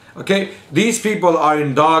lightning. Okay, these people are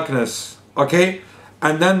in darkness. Okay,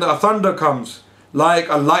 and then the thunder comes like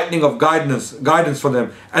a lightning of guidance for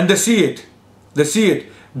them, and they see it. They see it,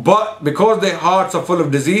 but because their hearts are full of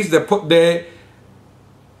disease, they put their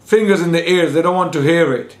fingers in their ears. They don't want to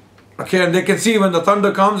hear it. Okay, and they can see when the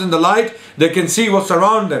thunder comes in the light, they can see what's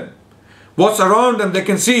around them. What's around them, they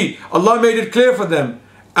can see. Allah made it clear for them.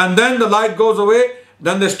 And then the light goes away,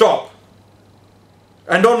 then they stop.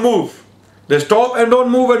 And don't move. They stop and don't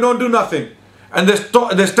move and don't do nothing. And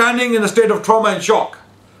they're standing in a state of trauma and shock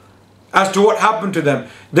as to what happened to them.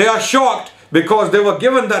 They are shocked because they were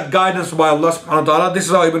given that guidance by Allah subhanahu wa ta'ala. This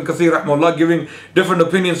is how Ibn Kathir rahmahullah giving different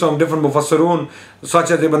opinions from different mufassirun,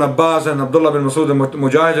 such as Ibn Abbas and Abdullah bin Masud and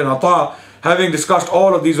Mujahid and Ata. Having discussed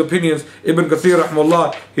all of these opinions, Ibn Kathir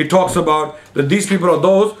rahmahullah, he talks about that these people are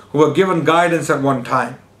those who were given guidance at one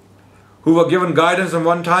time. Who were given guidance at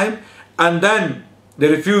one time, and then they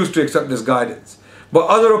refused to accept this guidance. But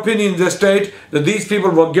other opinions, they state that these people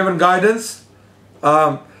were given guidance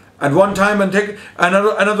at one time, and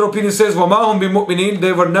another opinion says, وَمَا هُمْ بِمُؤْمِنِينَ,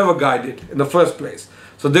 they were never guided in the first place.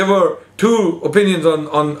 So there were two opinions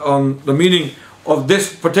on the meaning of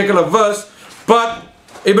this particular verse. But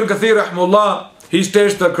Ibn Kathir rahmullah, he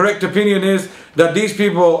states the correct opinion is that these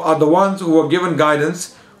people are the ones who were given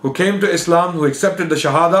guidance, who came to Islam, who accepted the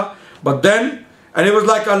Shahada, but then, and it was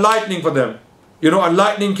like a lightning for them. You know, a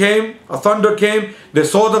lightning came, a thunder came, they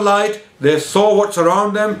saw the light, they saw what's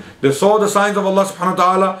around them, they saw the signs of Allah subhanahu wa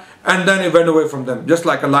ta'ala, and then it went away from them, just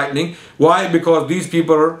like a lightning. Why? Because these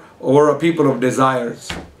people were a people of desires.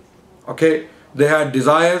 Okay? They had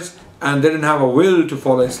desires, and they didn't have a will to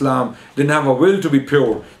follow Islam, didn't have a will to be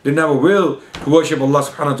pure, didn't have a will to worship Allah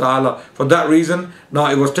subhanahu wa ta'ala. For that reason, now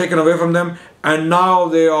it was taken away from them, and now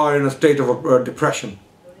they are in a state of depression,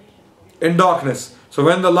 in darkness. So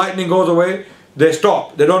when the lightning goes away, they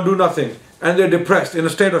stop, they don't do nothing, and they're depressed, in a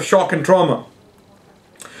state of shock and trauma.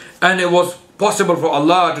 And it was possible for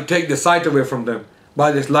Allah to take the sight away from them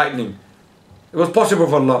by this lightning. It was possible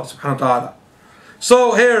for Allah subhanahu wa ta'ala.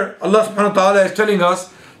 So here Allah subhanahu wa ta'ala is telling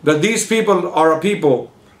us that these people are a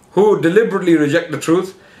people who deliberately reject the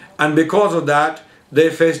truth, and because of that they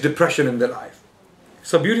face depression in their life.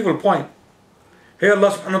 It's a beautiful point. Here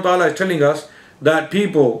Allah subhanahu wa ta'ala is telling us that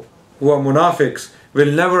people who are munafiqs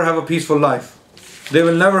will never have a peaceful life. They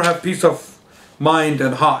will never have peace of mind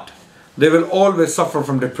and heart. They will always suffer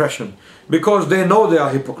from depression because they know they are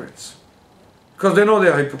hypocrites. Because they know they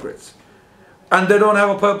are hypocrites. And they don't have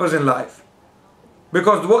a purpose in life.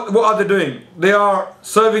 Because what are they doing? They are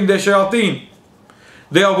serving their shayateen.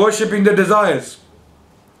 They are worshipping their desires.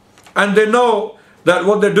 And they know that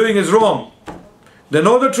what they're doing is wrong. They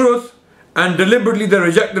know the truth, and deliberately they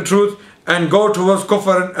reject the truth and go towards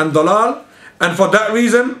kufr and dalal. And for that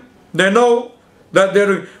reason, they know that they're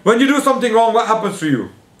doing. When you do something wrong, what happens to you?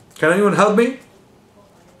 Can anyone help me?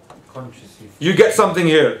 Consciously. You get something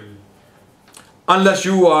here. Unless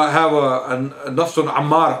you have a nafsun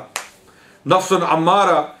ammara. Nafsun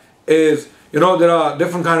ammara is, you know, there are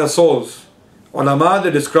different kind of souls. Ulama,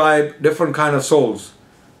 they describe different kind of souls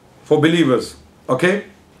for believers. Okay?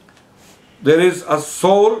 There is a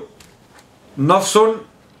soul, nafsun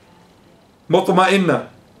mutma'inna,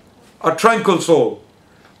 a tranquil soul.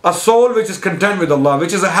 A soul which is content with Allah,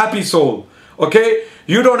 which is a happy soul. Okay?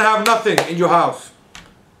 You don't have nothing in your house.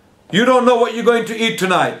 You don't know what you're going to eat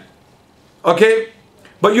tonight. Okay?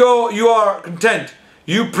 But you are content.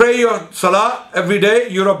 You pray your salah every day.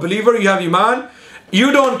 You're a believer. You have iman.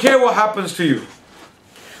 You don't care what happens to you.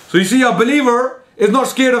 So you see, a believer is not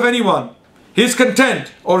scared of anyone. He's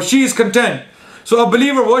content, or she is content. So a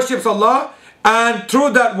believer worships Allah, and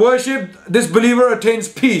through that worship, this believer attains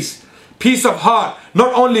peace. Peace of heart.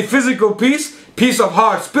 Not only physical peace, peace of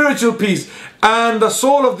heart, spiritual peace. And the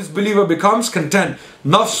soul of this believer becomes content.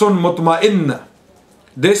 Nafsun mutma'inna.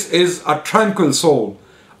 This is a tranquil soul,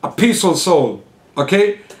 a peaceful soul.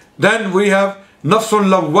 Okay? Then we have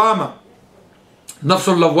nafsun lawwama.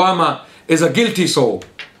 Nafsun lawwama is a guilty soul.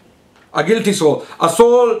 A guilty soul. A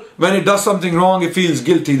soul, when it does something wrong, it feels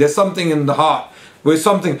guilty. There's something in the heart. with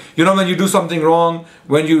something. You know, when you do something wrong,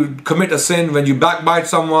 when you commit a sin, when you backbite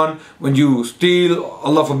someone, when you steal,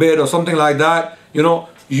 Allah forbid, or something like that, you know,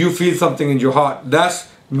 you feel something in your heart. That's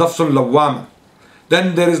nafsun lawwama.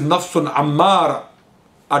 Then there is nafsun ammara,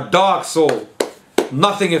 a dark soul.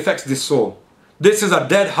 Nothing affects this soul. This is a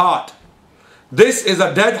dead heart. This is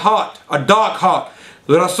a dead heart, a dark heart.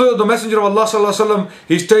 The Rasul, the Messenger of Allah sallallahu alaihi wasallam,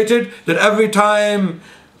 he stated that every time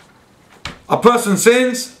a person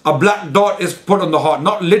sins, a black dot is put on the heart.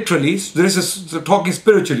 Not literally, this is talking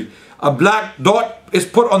spiritually. A black dot is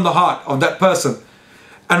put on the heart of that person.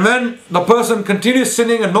 And when the person continues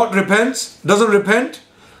sinning and not repents, doesn't repent,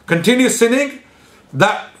 continues sinning,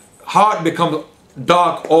 that heart becomes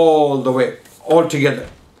dark all the way, altogether.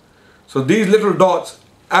 So these little dots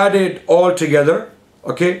added all together,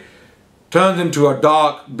 okay, turns into a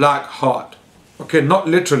dark black heart. Okay, not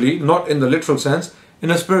literally, not in the literal sense, in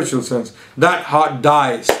a spiritual sense. That heart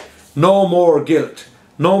dies. No more guilt,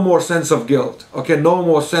 no more sense of guilt, okay, no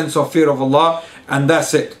more sense of fear of Allah, and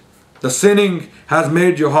that's it. The sinning has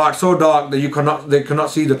made your heart so dark that they cannot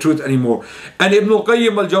see the truth anymore. And Ibn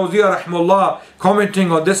Qayyim al-Jawziyah rahimahullah,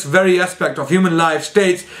 commenting on this very aspect of human life,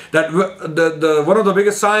 states that one of the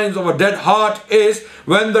biggest signs of a dead heart is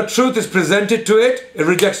when the truth is presented to it, it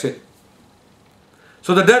rejects it.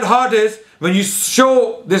 So the dead heart is when you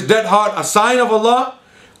show this dead heart a sign of Allah,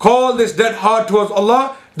 call this dead heart towards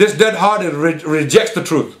Allah, this dead heart rejects the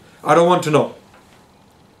truth. I don't want to know.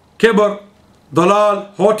 Kibr, dalal,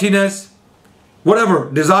 haughtiness, whatever,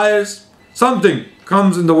 desires, something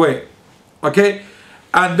comes in the way. Okay?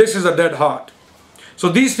 And this is a dead heart. So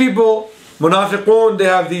these people, munafiqun, they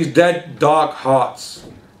have these dead, dark hearts.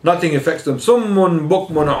 Nothing affects them. Summun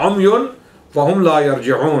bukmun umyun fahum la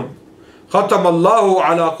yarji'un. ختم الله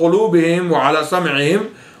على قلوبهم وعلى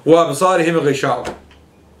سمعهم وأبصارهم غشاوة.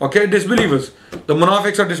 Okay, disbelievers. The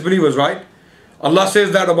munafiqs are disbelievers, right? Allah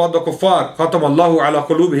says that about the kuffar. ختم الله على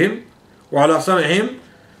قلوبهم وعلى سمعهم.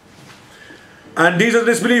 And these are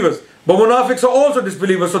disbelievers. But munafiqs are also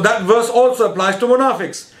disbelievers. So that verse also applies to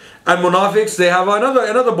munafiqs. And munafiqs, they have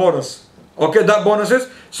another bonus. Okay, that bonus is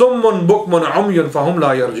summun bukmun umyun fahum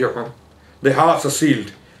la yarji'un. Their hearts are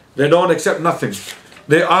sealed. They don't accept nothing.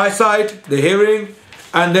 Their eyesight, their hearing,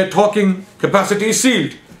 and their talking capacity is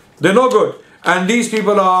sealed. They're no good. And these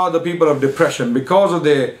people are the people of depression because of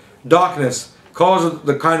their darkness, because of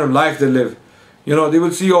the kind of life they live. You know, they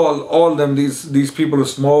will see all them, these people who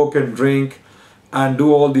smoke and drink and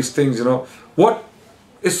do all these things, you know. What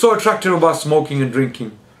is so attractive about smoking and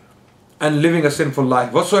drinking and living a sinful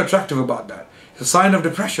life? What's so attractive about that? It's a sign of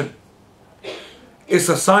depression. It's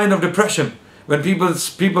a sign of depression. When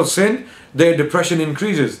people sin, their depression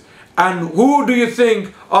increases. And who do you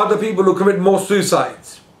think are the people who commit most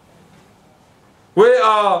suicides? Where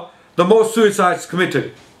are the most suicides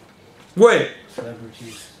committed? Where?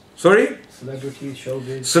 Celebrities. Sorry? Celebrities,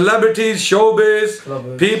 showbiz. Celebrities, showbiz,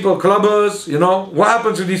 Clubbers. people, clubbers, you know. What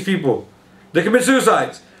happens to these people? They commit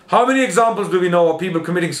suicides. How many examples do we know of people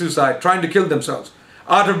committing suicide, trying to kill themselves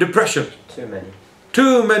out of depression? Too many.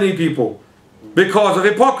 Too many people. Because of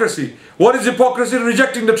hypocrisy. What is hypocrisy?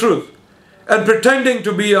 Rejecting the truth and pretending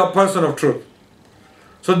to be a person of truth.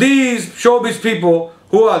 So these showbiz people,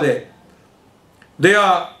 who are they? They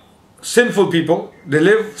are sinful people. They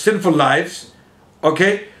live sinful lives.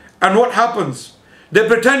 Okay? And what happens? They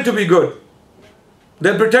pretend to be good.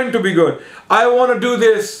 They pretend to be good. I want to do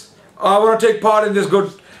this. I want to take part in this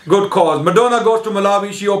good cause. Madonna goes to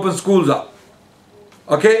Malawi. She opens schools up.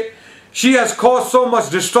 Okay? She has caused so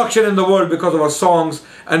much destruction in the world because of her songs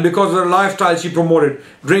and because of her lifestyle she promoted.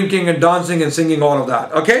 Drinking and dancing and singing, all of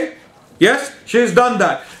that. Okay? Yes? She has done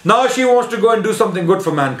that. Now she wants to go and do something good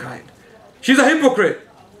for mankind. She's a hypocrite.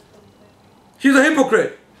 She's a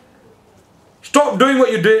hypocrite. Stop doing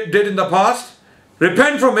what you did in the past.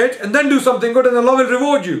 Repent from it and then do something good and Allah will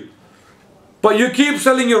reward you. But you keep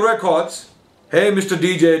selling your records. Hey, Mr.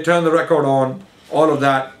 DJ, turn the record on. All of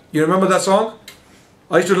that. You remember that song?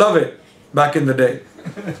 I used to love it back in the day.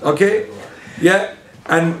 Okay? Yeah?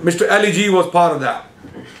 And Mr. Ali G was part of that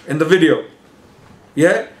in the video.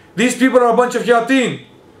 Yeah? These people are a bunch of shayateen.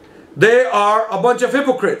 They are a bunch of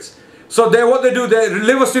hypocrites. So what they do, they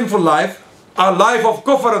live a sinful life, a life of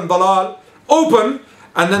kufr and dalal, open,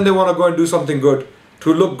 and then they want to go and do something good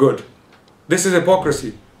to look good. This is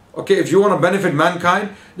hypocrisy. Okay, if you want to benefit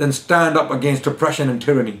mankind, then stand up against oppression and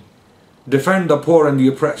tyranny. Defend the poor and the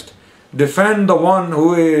oppressed. Defend the one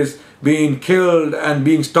who is being killed and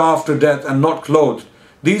being starved to death and not clothed.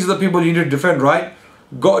 These are the people you need to defend, right?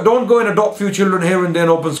 Don't go and adopt few children here and there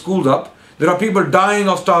and open schools up. There are people dying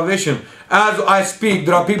of starvation. As I speak,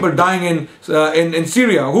 there are people dying in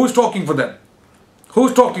Syria. Who's talking for them?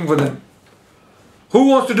 Who's talking for them? Who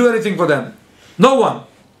wants to do anything for them? No one.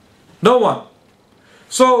 No one.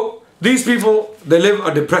 So these people, they live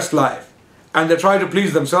a depressed life and they try to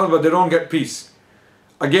please themselves, but they don't get peace.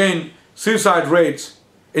 Again, suicide rates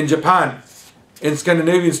in Japan, in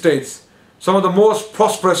Scandinavian states, some of the most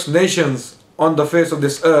prosperous nations on the face of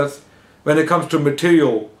this earth when it comes to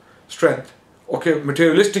material strength. Okay,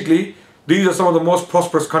 materialistically, these are some of the most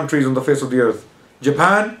prosperous countries on the face of the earth.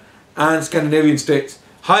 Japan and Scandinavian states.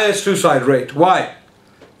 Highest suicide rate. Why?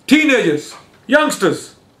 Teenagers,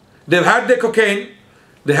 youngsters, they've had their cocaine,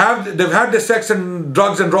 they've had their sex and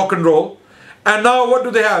drugs and rock and roll, and now what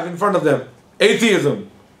do they have in front of them? Atheism.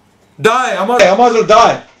 Die, I might as well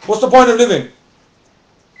die. What's the point of living?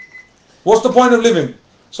 What's the point of living?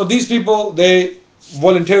 So these people, they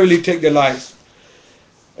voluntarily take their lives.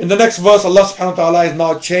 In the next verse, Allah subhanahu wa ta'ala is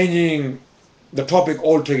now changing the topic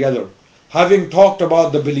altogether. Having talked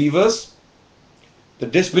about the believers, the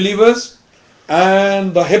disbelievers,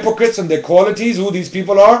 and the hypocrites and their qualities, who these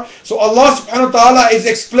people are. So Allah subhanahu wa ta'ala is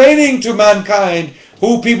explaining to mankind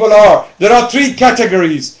who people are. There are three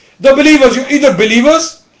categories. The believers, you're either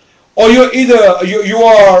believers, or you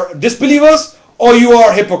are disbelievers, or you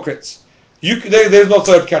are hypocrites. There's no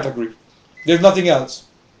third category. There's nothing else.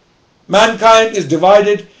 Mankind is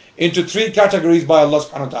divided into three categories by Allah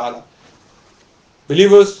subhanahu wa ta'ala.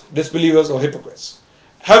 Believers, disbelievers, or hypocrites.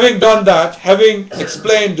 Having done that, having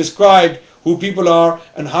explained, described who people are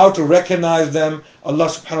and how to recognize them, Allah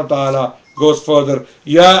subhanahu wa ta'ala goes further.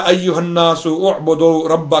 Ya ayyuhan nasu u'budu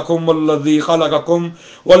rabbakum walladhi khalaqakum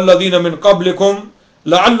walladhina min qablikum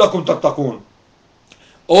la'allakum tattaqun.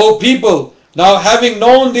 O people, now having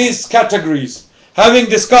known these categories, having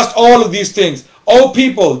discussed all of these things, O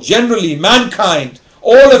people, generally, mankind,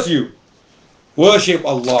 all of you, worship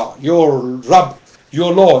Allah, your Rabb,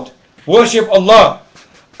 your Lord. Worship Allah,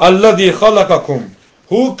 alladhi khalaqakum,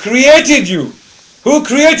 who created you. Who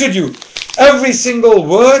created you? Every single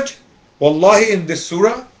word, wallahi, in this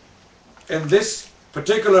surah, in this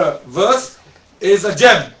particular verse, is a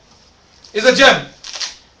gem. Is a gem.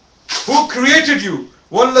 Who created you?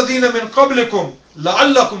 وَالَّذِينَ مِنْ قَبْلِكُمْ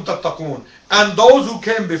لَعَلَّكُمْ تَتَّقُونَ. And those who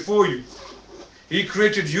came before you. He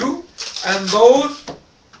created you and those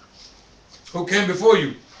who came before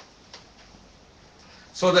you,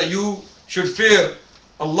 so that you should fear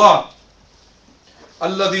Allah.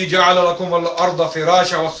 الَّذِي جَعَلَ لَكُمُ الْأَرْضَ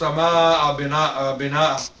فِرَاشًا وَالسَّمَاءَ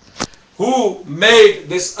بِنَاءً. Who made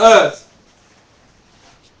this earth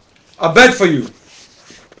a bed for you.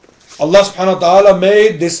 Allah subhanahu wa ta'ala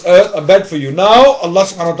made this earth a bed for you. Now Allah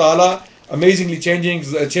subhanahu wa ta'ala amazingly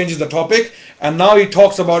changes the topic, and now He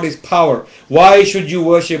talks about His power. Why should you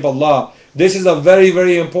worship Allah? This is a very,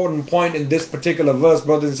 very important point in this particular verse,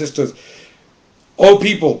 brothers and sisters. O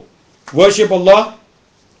people, worship Allah,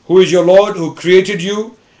 who is your Lord, who created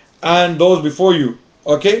you and those before you.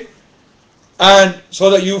 Okay? And so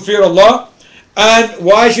that you fear Allah. And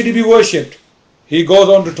why should He be worshipped? He goes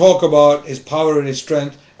on to talk about His power and His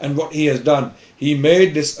strength and what He has done. He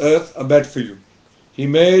made this earth a bed for you. He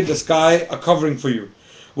made the sky a covering for you.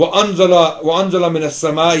 وَأَنزَلَ مِنَ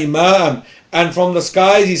السَّمَاءِ مَاءً. And from the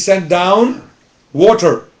skies He sent down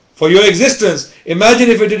water for your existence. Imagine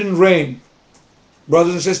if it didn't rain.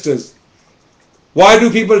 Brothers and sisters, why do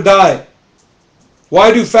people die?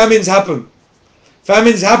 Why do famines happen?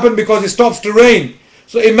 Famines happen because it stops to rain.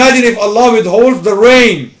 So imagine if Allah withholds the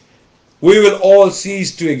rain, we will all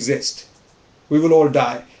cease to exist. We will all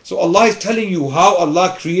die. So Allah is telling you how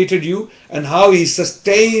Allah created you and how He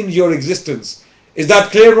sustained your existence. Is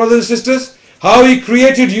that clear, brothers and sisters? How He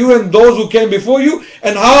created you and those who came before you,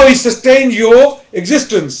 and how He sustained your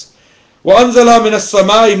existence. وَأَنزَلَ مِنَ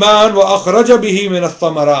السَّمَاءِ مَاءً وَأَخْرَجَ بِهِ مِنَ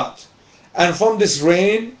الثَّمَرَاتِ. And from this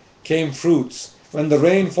rain came fruits. When the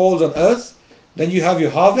rain falls on earth, then you have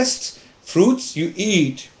your harvests, fruits, you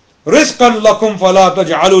eat. رِزْقًا لَكُمْ فَلَا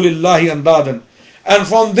تَجْعَلُوا لِلَّهِ أَنْدَادًا. And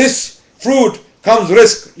from this fruit comes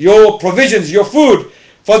rizq, your provisions, your food.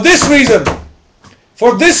 For this reason,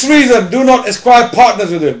 do not ascribe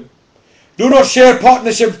partners with Him. Do not share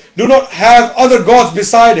partnerships. Do not have other gods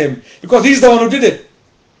beside Him. Because He's the one who did it.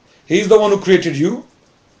 He's the one who created you.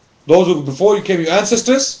 Those who before you came, your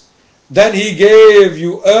ancestors. Then He gave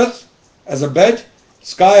you earth as a bed,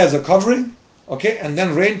 sky as a covering. Okay, and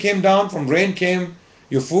then rain came down. From rain came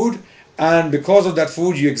your food. And because of that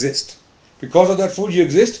food you exist. Because of that food you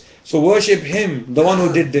exist. So worship Him, the one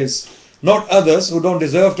who did this. Not others who don't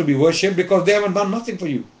deserve to be worshipped because they haven't done nothing for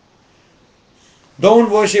you.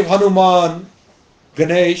 Don't worship Hanuman,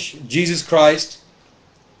 Ganesh, Jesus Christ,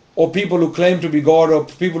 or people who claim to be God, or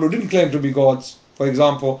people who didn't claim to be gods, for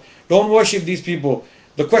example. Don't worship these people.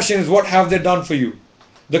 The question is, what have they done for you?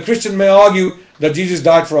 The Christian may argue that Jesus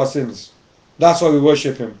died for our sins. That's why we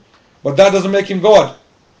worship him. But that doesn't make him God.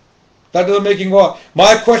 That doesn't make him God.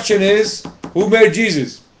 My question is, who made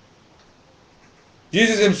Jesus?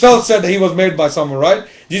 Jesus himself said that he was made by someone, right?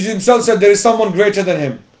 Jesus himself said there is someone greater than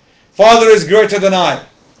him. Father is greater than I.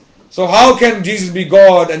 So how can Jesus be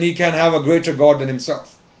God and he can have a greater God than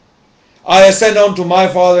himself? I ascend unto my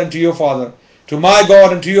Father and to your Father, to my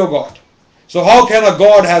God and to your God. So how can a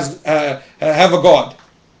God have a God?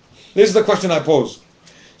 This is the question I pose.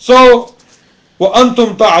 So,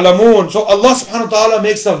 وَأَنْتُمْ تَعْلَمُونَ. So Allah subhanahu wa ta'ala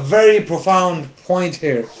makes a very profound point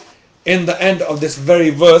here in the end of this very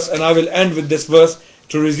verse, and I will end with this verse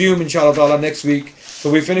to resume inshallah ta'ala next week. So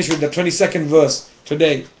we finish with the 22nd verse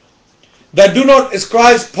today. That do not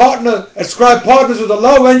ascribe partners with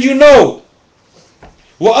Allah when you know.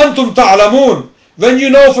 وَأَنْتُمْ تَعْلَمُونَ. When you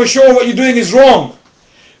know for sure what you're doing is wrong.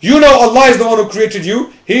 You know Allah is the one who created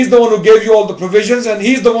you. He's the one who gave you all the provisions, and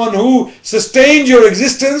He's the one who sustained your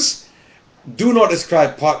existence. Do not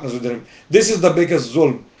ascribe partners with Him. This is the biggest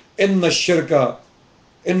zulm. Inna shirka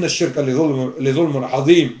li-zulmun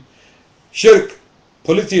azim. Shirk,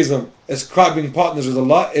 polytheism, ascribing partners with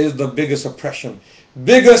Allah is the biggest oppression.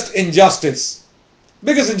 Biggest injustice.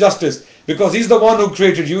 Biggest injustice. Because He's the one who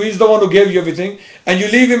created you. He's the one who gave you everything. And you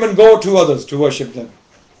leave Him and go to others to worship them.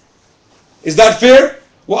 Is that fair?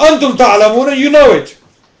 وَأَنْتُمْ تَعْلَمُونَ. You know it.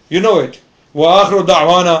 You know it. وَآخِرُ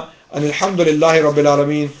دَعْوَانَا أَنِ الْحَمْدُ لِلَّهِ رَبِّ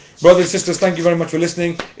الْعَالَمِينَ. Brothers and sisters, thank you very much for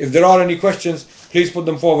listening. If there are any questions, please put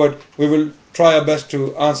them forward. We will try our best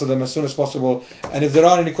to answer them as soon as possible. And if there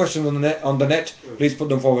are any questions on the net, please put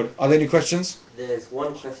them forward. Are there any questions? There's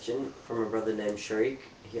one question from a brother named Sharik.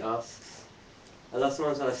 He asks, Allah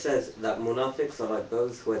subhanahu wa ta'ala says that munafiqs are like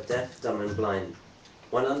those who are deaf, dumb and blind.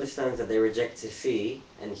 One understands that they reject to see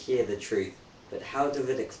and hear the truth. But how does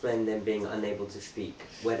it explain them being unable to speak?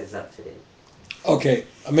 Where does that fit in? Okay,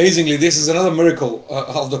 amazingly, this is another miracle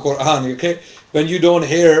of the Qur'an, okay? When you don't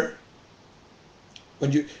hear,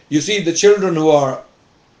 when you see the children who are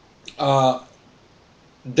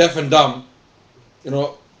deaf and dumb, you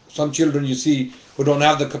know, some children you see who don't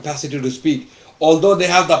have the capacity to speak, although they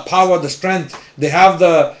have the power, the strength, they have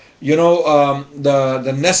the, you know,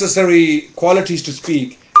 the necessary qualities to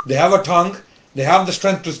speak. They have a tongue, they have the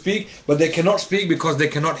strength to speak, but they cannot speak because they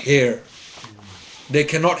cannot hear. They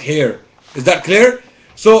cannot hear. Is that clear?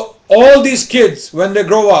 So all these kids, when they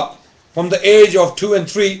grow up, from the age of 2 and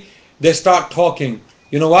 3, they start talking.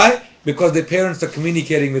 You know why? Because their parents are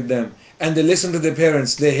communicating with them. And they listen to their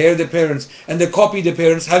parents, they hear their parents, and they copy their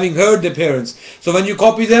parents, having heard their parents. So when you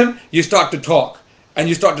copy them, you start to talk. And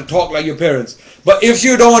you start to talk like your parents. But if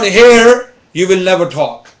you don't hear, you will never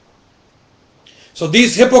talk. So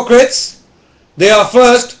these hypocrites, they are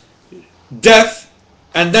first deaf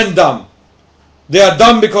and then dumb. They are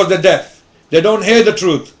dumb because they're deaf. They don't hear the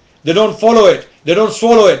truth. They don't follow it. They don't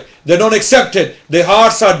swallow it. They don't accept it. Their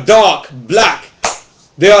hearts are dark, black.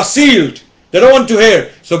 They are sealed. They don't want to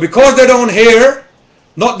hear. So because they don't hear,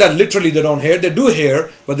 not that literally they don't hear, they do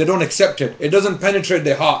hear, but they don't accept it. It doesn't penetrate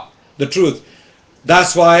their heart, the truth.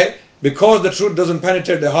 That's why, because the truth doesn't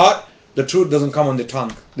penetrate their heart, the truth doesn't come on their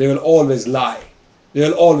tongue. They will always lie. They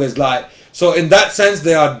will always lie. So in that sense,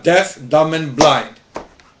 they are deaf, dumb and blind.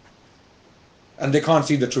 And they can't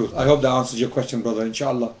see the truth. I hope that answers your question, brother,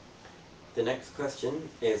 inshallah. The next question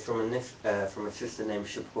is from a sister named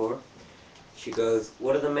Shapur. She goes,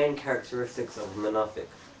 what are the main characteristics of a munafiq?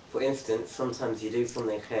 For instance, sometimes you do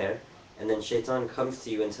something khair, and then shaitan comes to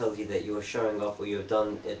you and tells you that you are showing off or you have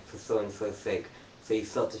done it for so and so's sake. So you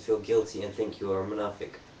start to feel guilty and think you are a munafiq.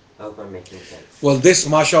 I hope I'm making sense. Well, this,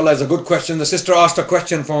 mashallah, is a good question. The sister asked a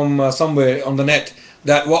question from somewhere on the net,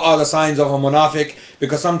 that what are the signs of a munafiq?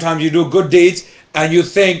 Because sometimes you do good deeds and you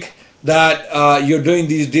think that you're doing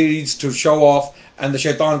these deeds to show off, and the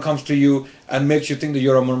shaitan comes to you and makes you think that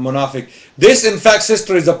you're a munafiq. This, in fact,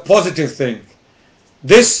 sister, is a positive thing.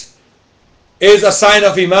 This is a sign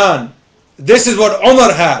of iman. This is what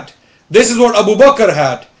Umar had. This is what Abu Bakr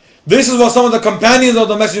had. This is what some of the companions of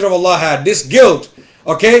the Messenger of Allah had. This guilt,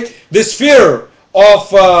 okay, this fear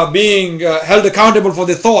of being held accountable for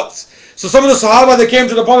their thoughts. So some of the Sahaba, they came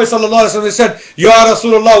to the Prophet ﷺ, they said, Ya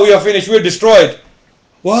Rasulullah, we are finished, we are destroyed.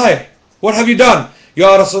 Why? What have you done?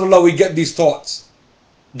 Ya Rasulullah, we get these thoughts,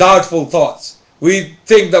 doubtful thoughts. We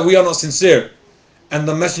think that we are not sincere. And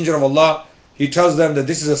the Messenger of Allah, he tells them that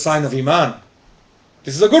this is a sign of iman.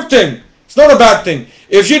 This is a good thing. It's not a bad thing.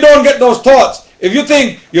 If you don't get those thoughts, if you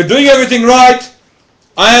think you're doing everything right,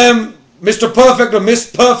 I am Mr. Perfect or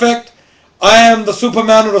Miss Perfect, I am the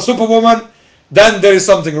Superman or the Superwoman, then there is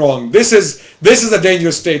something wrong. This is a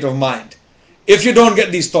dangerous state of mind. If you don't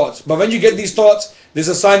get these thoughts. But when you get these thoughts, This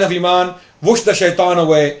is a sign of Iman. Whoosh the shaitan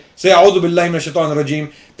away. Say, A'udhu billahi minash shaitanir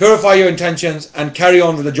rajim. Purify your intentions and carry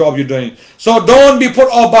on with the job you're doing. So don't be put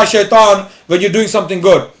off by shaitan when you're doing something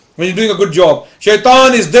good, when you're doing a good job.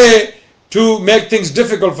 Shaitan is there to make things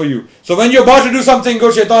difficult for you. So when you're about to do something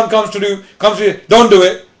good, shaitan comes to you, don't do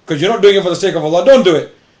it, because you're not doing it for the sake of Allah. Don't do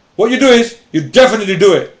it. What you do is, you definitely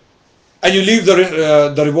do it. And you leave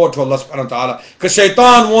the reward to Allah subhanahu wa ta'ala. Because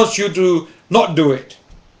shaitan wants you to not do it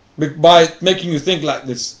by making you think like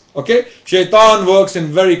this. Okay? Shaitan works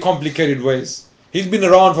in very complicated ways. He's been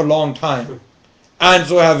around for a long time. And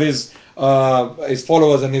so have his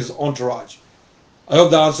followers and his entourage. I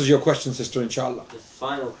hope that answers your question, sister, inshallah. The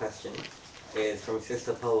final question is from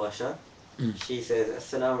Sister Palwasha. She says,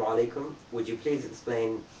 Assalamu alaikum. Would you please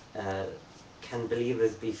explain, can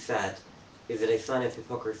believers be sad? Is it a sign of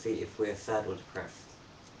hypocrisy if we are sad or depressed?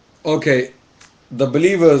 Okay, the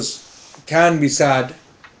believers can be sad,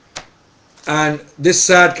 and this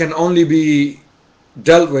sad can only be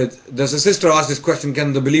dealt with. There's a sister asked this question,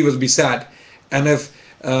 can the believers be sad? And if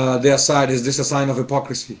they are sad, is this a sign of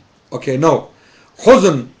hypocrisy? Okay, no.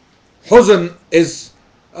 Huzn is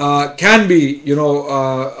can be,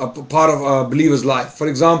 a part of a believer's life. For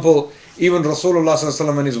example, even Rasulullah sallallahu alaihi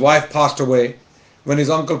wasallam, when his wife passed away, when his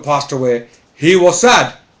uncle passed away, he was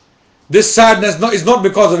sad. This sadness is not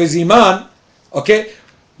because of his iman. Okay,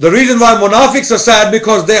 the reason why munafiqs are sad,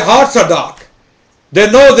 because their hearts are dark.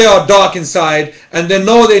 They know they are dark inside, and they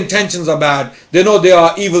know their intentions are bad. They know they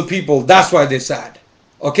are evil people. That's why they're sad.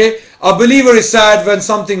 Okay, a believer is sad when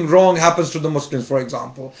something wrong happens to the Muslims. For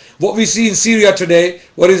example, what we see in Syria today,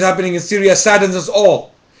 what is happening in Syria, saddens us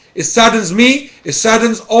all. It saddens me. It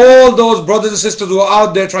saddens all those brothers and sisters who are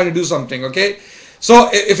out there trying to do something. Okay, so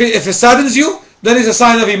if it saddens you, then it's a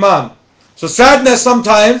sign of iman. So sadness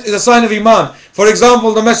sometimes is a sign of iman. For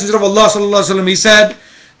example, the Messenger of Allah sallallahu alaihi wasallam, he said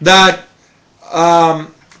that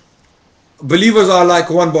believers are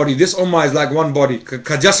like one body. This ummah is like one body.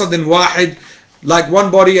 Kajasadin wahid, like one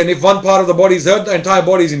body, and if one part of the body is hurt, the entire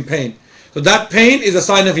body is in pain. So that pain is a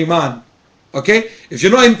sign of iman. Okay, if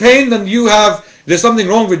you're not in pain, then there's something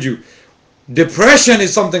wrong with you. Depression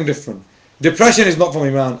is something different. Depression is not from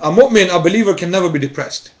iman. A mu'min, a believer, can never be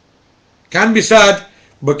depressed. Can be sad,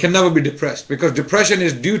 but can never be depressed, because depression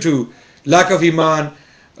is due to lack of iman,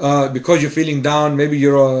 because you're feeling down. Maybe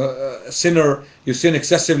you're a sinner, you sin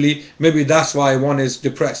excessively, maybe that's why one is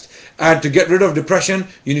depressed. And to get rid of depression,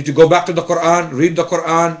 you need to go back to the Qur'an, read the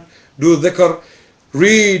Qur'an, do dhikr,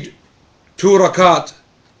 read 2 rakat,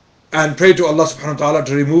 and pray to Allah subhanahu wa ta'ala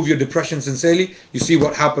to remove your depression sincerely. You see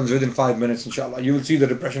what happens within 5 minutes, inshallah. You will see the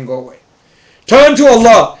depression go away. Turn to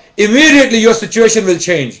Allah. Immediately your situation will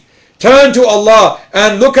change. Turn to Allah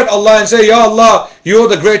and look at Allah and say, Ya Allah, you are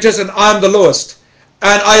the greatest and I am the lowest.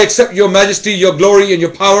 And I accept your majesty, your glory and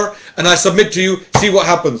your power, and I submit to you. See what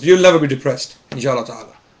happens. You'll never be depressed, inshallah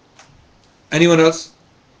ta'ala. Anyone else?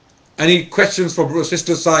 Any questions for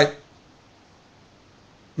sister's side?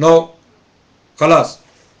 No? Khalas.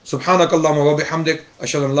 Subhanakallahumma wa bihamdik.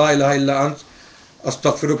 Ashhadu an la ilaha illa ant.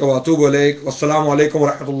 Astaghfiruka wa atubu ilayk. Wassalamu alaikum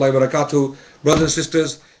wa rahmatullahi wa barakatuh. Brothers and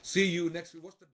sisters, see you next week.